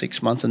last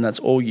 6 months and that's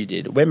all you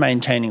did. We're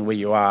maintaining where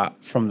you are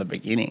from the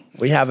beginning.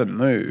 We haven't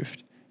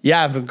moved. You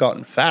haven't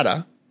gotten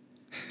fatter,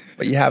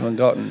 but you haven't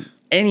gotten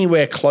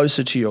anywhere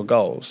closer to your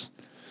goals.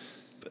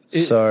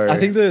 I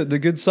think the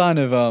good sign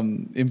of I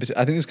think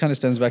this kind of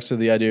stems back to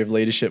the idea of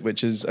leadership,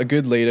 which is a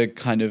good leader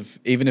kind of,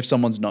 even if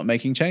someone's not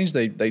making change,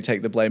 they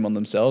take the blame on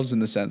themselves in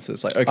the sense that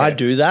it's like, okay, I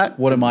do that.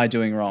 What am I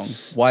doing wrong?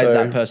 Why is So-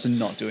 that person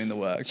not doing the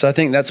work? So I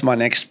think that's my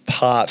next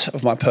part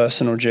of my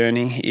personal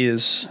journey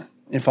is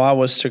if I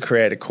was to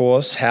create a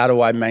course, how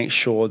do I make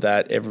sure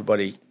that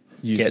everybody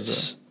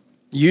uses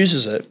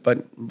it,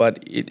 but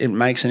it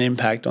makes an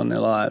impact on their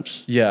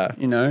lives? Yeah.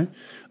 You know?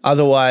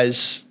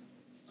 Otherwise,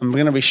 I'm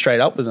going to be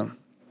straight up with them.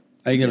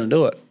 Are you going to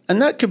do it? And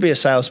that could be a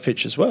sales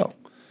pitch as well.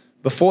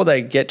 Before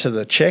they get to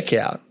the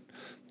checkout,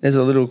 there's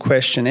a little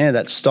questionnaire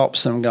that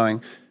stops them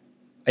going,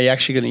 are you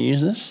actually going to use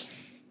this?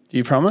 Do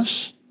you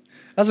promise?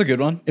 That's a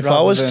good one. If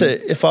I was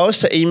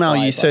to email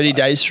you 30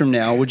 days from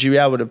now, would you be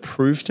able to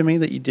prove to me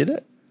that you did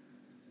it?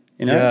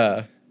 You know?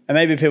 Yeah. And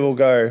maybe people will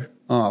go,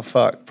 oh,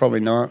 fuck, probably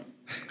not.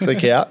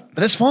 Click out.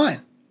 But that's fine.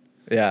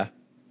 Yeah.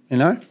 You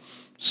know?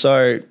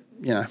 So,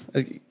 you know,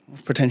 a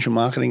potential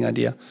marketing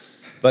idea.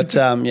 But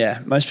yeah,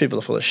 most people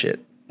are full of shit.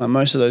 Like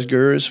most of those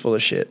gurus full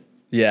of shit.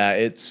 Yeah,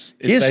 it's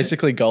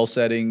basically goal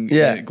setting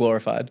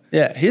glorified.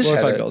 Yeah,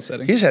 Glorified goal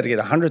setting. Here's how to get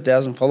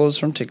 100,000 followers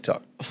from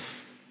TikTok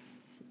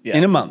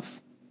in a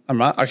month. I'm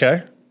like,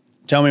 okay,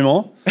 tell me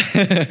more.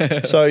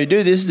 So you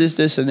do this, this,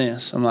 this, and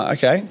this. I'm like,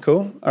 okay,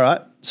 cool. All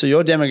right. So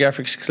your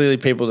demographic's clearly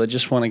people that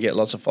just want to get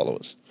lots of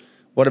followers.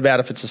 What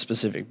about if it's a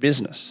specific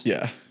business?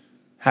 Yeah.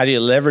 How do you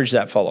leverage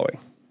that following?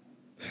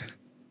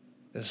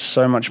 There's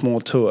so much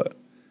more to it.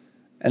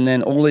 And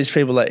then all these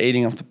people are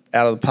eating out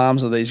of the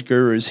palms of these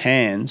gurus'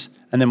 hands.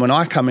 And then when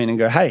I come in and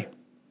go, hey,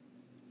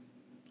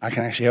 I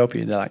can actually help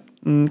you. They're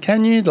like,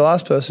 can you? The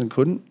last person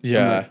couldn't. Yeah.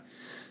 I'm like,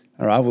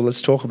 all right, well,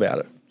 let's talk about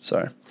it.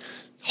 So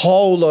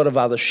whole lot of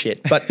other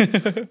shit. But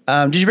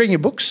did you bring your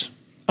books?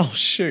 Oh,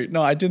 shoot.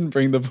 No, I didn't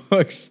bring the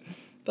books.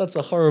 That's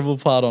a horrible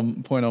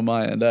point on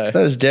my end, eh?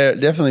 That is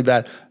definitely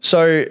bad.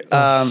 So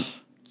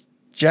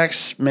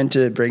Jack's meant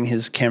to bring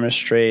his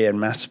chemistry and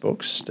maths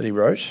books that he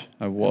wrote.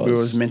 I was. We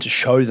was meant to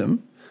show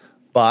them,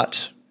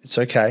 but it's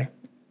okay.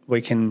 We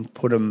can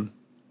put them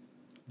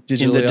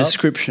Digitally in the up?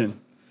 description.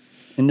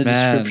 In the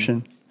Man.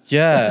 description.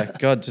 Yeah.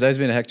 God, today's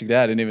been a hectic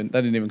day. That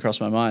didn't even cross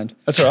my mind.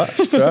 That's all right.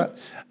 That's all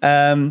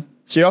right.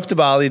 So you're off to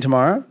Bali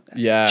tomorrow.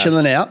 Yeah.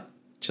 Chilling out.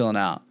 Chilling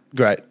out.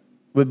 Great.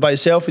 By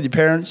yourself, with your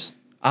parents?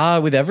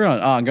 With everyone.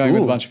 Oh, I'm going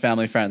with a Ooh. bunch of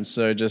family friends.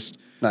 So just,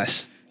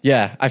 Nice.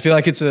 yeah, I feel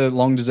like it's a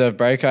long deserved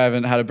break. I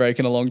haven't had a break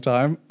in a long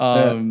time.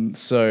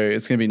 So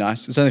it's going to be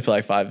nice. It's only for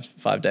like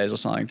five days or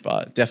something,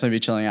 but definitely be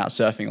chilling out,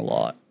 surfing a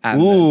lot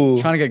and Ooh.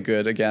 trying to get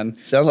good again.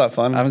 Sounds like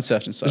fun. I haven't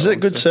surfed in so Is long. it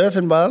good so- surf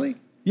in Bali?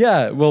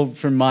 Yeah, well,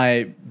 from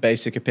my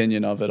basic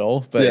opinion of it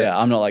all. But Yeah. yeah,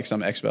 I'm not like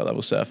some expert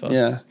level surfer.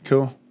 Yeah,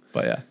 cool.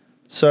 But yeah.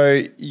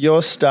 So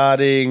you're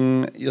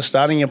starting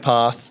your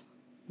path.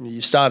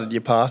 You started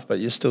your path, but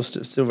you're still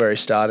very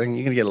starting.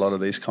 You're going to get a lot of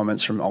these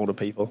comments from older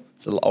people.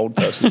 It's an old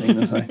person thing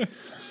to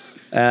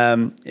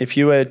say. If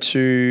you were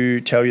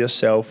to tell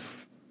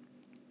yourself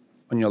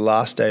on your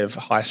last day of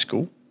high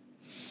school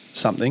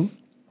something,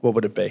 what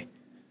would it be?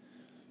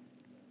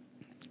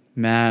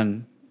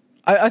 Man,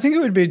 I think it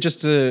would be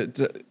just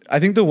I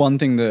think the one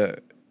thing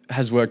that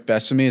has worked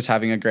best for me is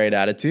having a great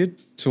attitude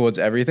towards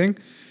everything.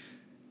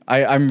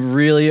 I'm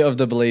really of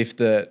the belief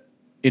that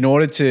in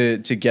order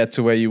to get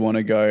to where you want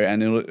to go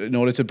and in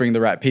order to bring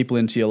the right people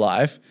into your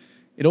life,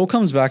 it all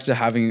comes back to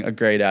having a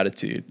great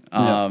attitude,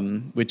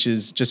 which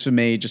is just for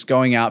me, just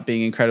going out,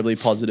 being incredibly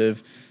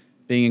positive,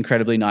 being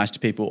incredibly nice to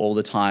people all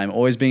the time,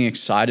 always being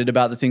excited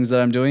about the things that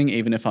I'm doing,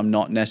 even if I'm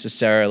not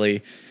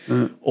necessarily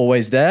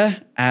always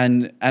there.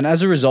 And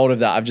as a result of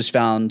that, I've just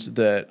found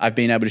that I've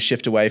been able to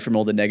shift away from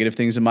all the negative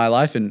things in my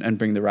life and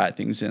bring the right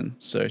things in.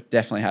 So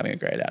definitely having a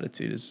great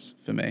attitude is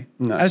for me.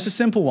 Nice. And it's a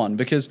simple one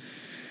because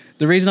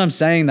the reason I'm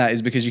saying that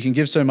is because you can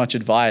give so much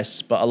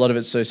advice, but a lot of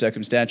it's so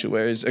circumstantial,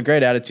 whereas a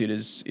great attitude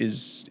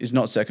is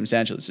not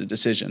circumstantial, it's a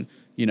decision.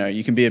 You know,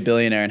 you can be a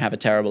billionaire and have a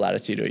terrible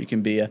attitude, or you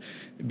can be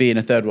in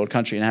a third world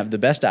country and have the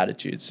best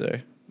attitude. So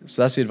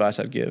that's the advice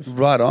I'd give.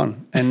 Right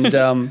on.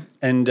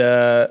 And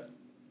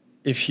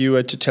if you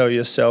were to tell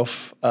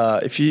yourself,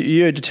 if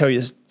you were to tell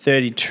your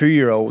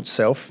 32-year-old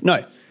self,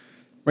 no,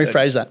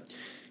 rephrase that.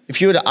 If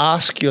you were to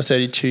ask your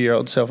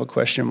 32-year-old self a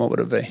question, what would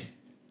it be?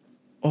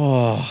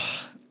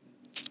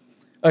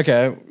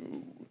 Okay.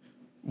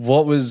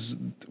 What was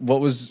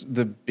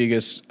the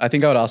biggest, I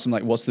think I would ask them,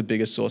 like, what's the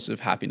biggest source of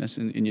happiness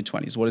in your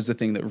 20s? What is the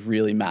thing that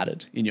really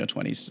mattered in your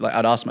 20s? Like,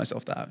 I'd ask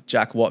myself that.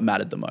 Jack, what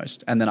mattered the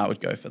most? And then I would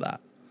go for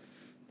that.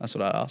 That's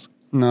what I'd ask.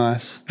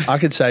 Nice. I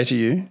could say to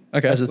you,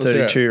 Okay, as a let's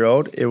hear it.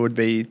 32-year-old, it would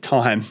be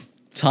time.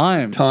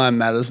 Time. Time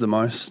matters the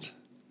most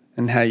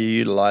and how you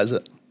utilize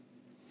it.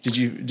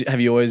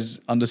 Have you always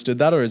understood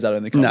that, or is that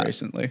only come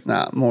recently?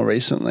 Nah, more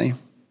recently.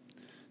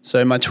 So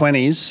in my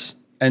 20s,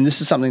 and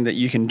this is something that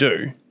you can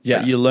do. Yeah.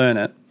 But you learn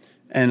it.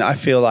 And I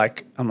feel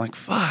like, I'm like,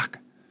 fuck.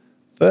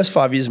 First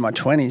 5 years of my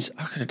 20s,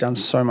 I could have done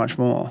so much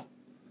more.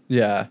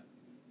 Yeah.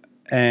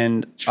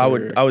 And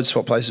True. I would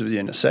swap places with you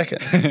in a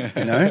second,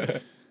 you know?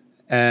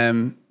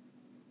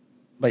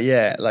 But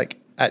yeah, like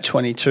at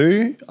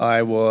 22,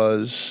 I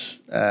was,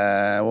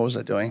 what was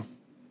I doing?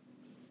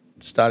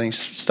 Starting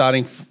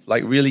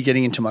like really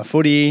getting into my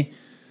footy.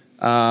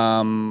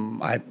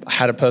 I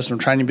had a personal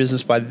training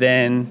business by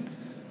then,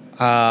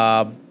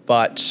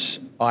 but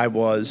I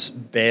was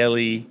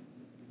barely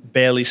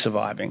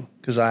surviving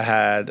because I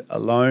had a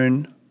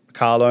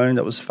car loan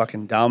that was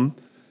fucking dumb.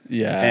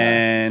 Yeah.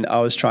 And I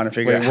was trying to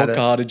figure out what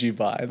car did you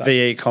buy?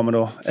 VE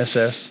Commodore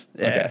SS.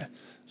 Yeah. Okay.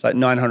 It's like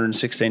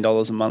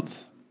 $916 a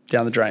month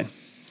down the drain.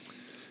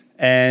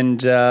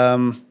 And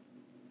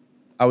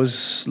I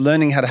was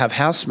learning how to have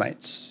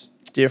housemates,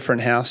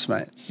 different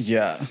housemates.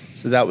 Yeah.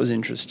 So that was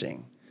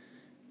interesting.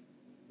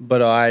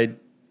 But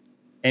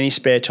any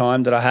spare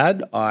time that I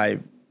had, I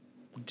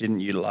didn't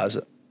utilize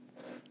it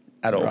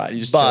at all. Right, you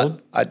just but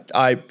chilled?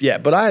 I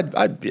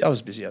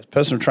was busy. I was a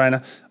personal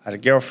trainer. I had a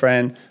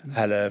girlfriend. I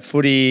had a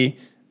footy,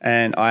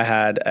 and I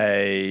had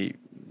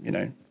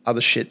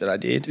other shit that I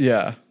did.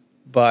 Yeah.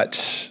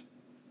 But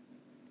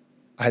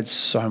I had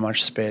so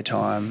much spare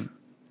time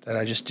that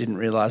I just didn't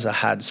realize I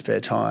had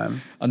spare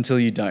time Until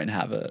you don't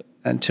have it.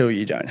 until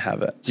you don't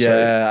have it.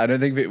 Yeah, I don't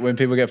think when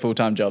people get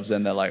full-time jobs,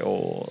 then they're like,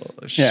 oh,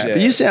 shit. Yeah,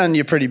 but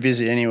you're pretty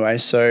busy anyway,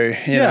 so,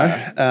 you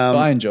know. But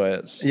I enjoy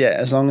it. Yeah,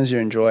 as long as you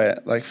enjoy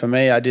it. Like for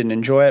me, I didn't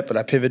enjoy it, but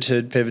I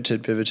pivoted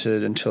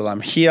until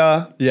I'm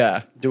here.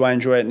 Yeah. Do I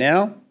enjoy it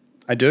now?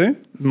 I do,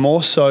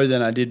 more so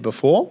than I did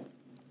before.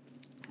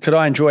 Could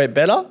I enjoy it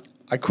better?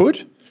 I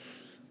could,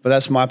 but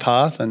that's my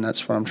path and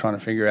that's what I'm trying to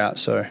figure out.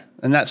 So,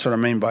 and that's what I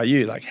mean by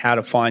you, like how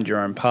to find your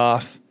own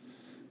path.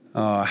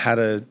 I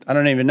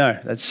don't even know.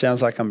 That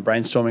sounds like I'm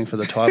brainstorming for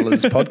the title of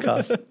this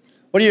podcast.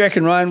 What do you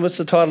reckon, Ryan? What's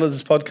the title of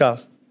this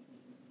podcast?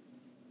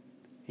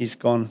 He's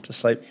gone to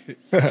sleep. He's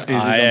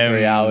on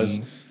 3 hours.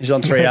 He's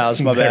on 3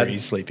 hours, my bad. Very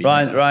sleepy.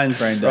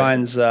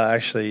 Ryan's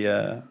actually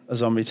a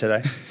zombie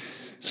today.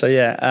 So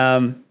yeah,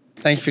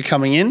 thank you for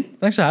coming in.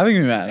 Thanks for having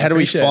me, man. How do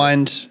we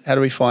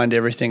find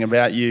everything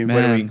about you?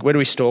 Man. Where do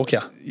we stalk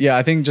you? Yeah,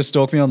 I think just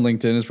stalk me on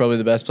LinkedIn is probably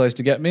the best place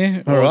to get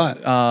me. All right.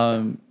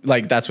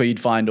 Like that's where you'd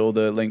find all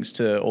the links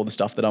to all the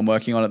stuff that I'm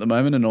working on at the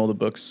moment and all the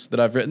books that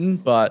I've written.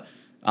 But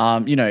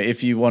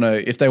if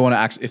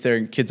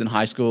they're kids in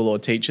high school or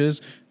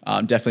teachers,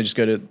 definitely just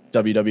go to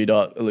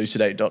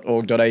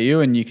www.elucidate.org.au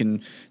and you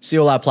can see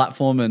all our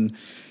platform and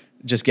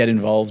just get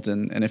involved.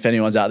 And if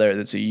anyone's out there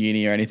that's a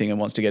uni or anything and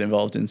wants to get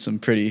involved in some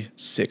pretty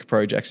sick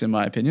projects, in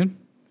my opinion,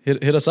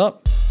 hit us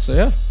up. So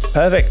yeah.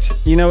 Perfect.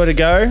 You know where to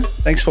go.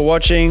 Thanks for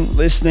watching,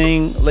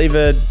 listening. Leave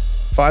a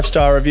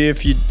 5-star review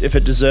if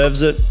it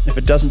deserves it. If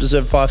it doesn't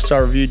deserve a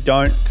 5-star review,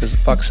 don't, because it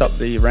fucks up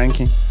the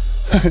ranking.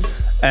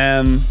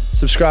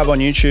 Subscribe on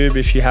YouTube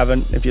if you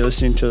haven't, if you're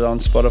listening to it on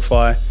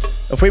Spotify.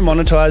 If we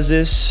monetize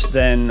this,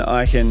 then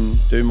I can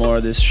do more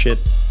of this shit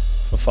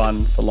for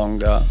fun, for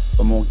longer,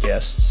 for more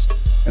guests.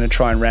 I'm going to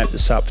try and ramp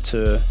this up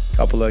to a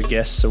couple of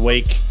guests a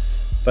week.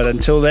 But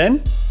until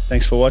then,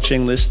 thanks for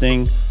watching,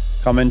 listening,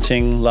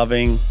 commenting,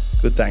 loving.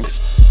 Good thanks.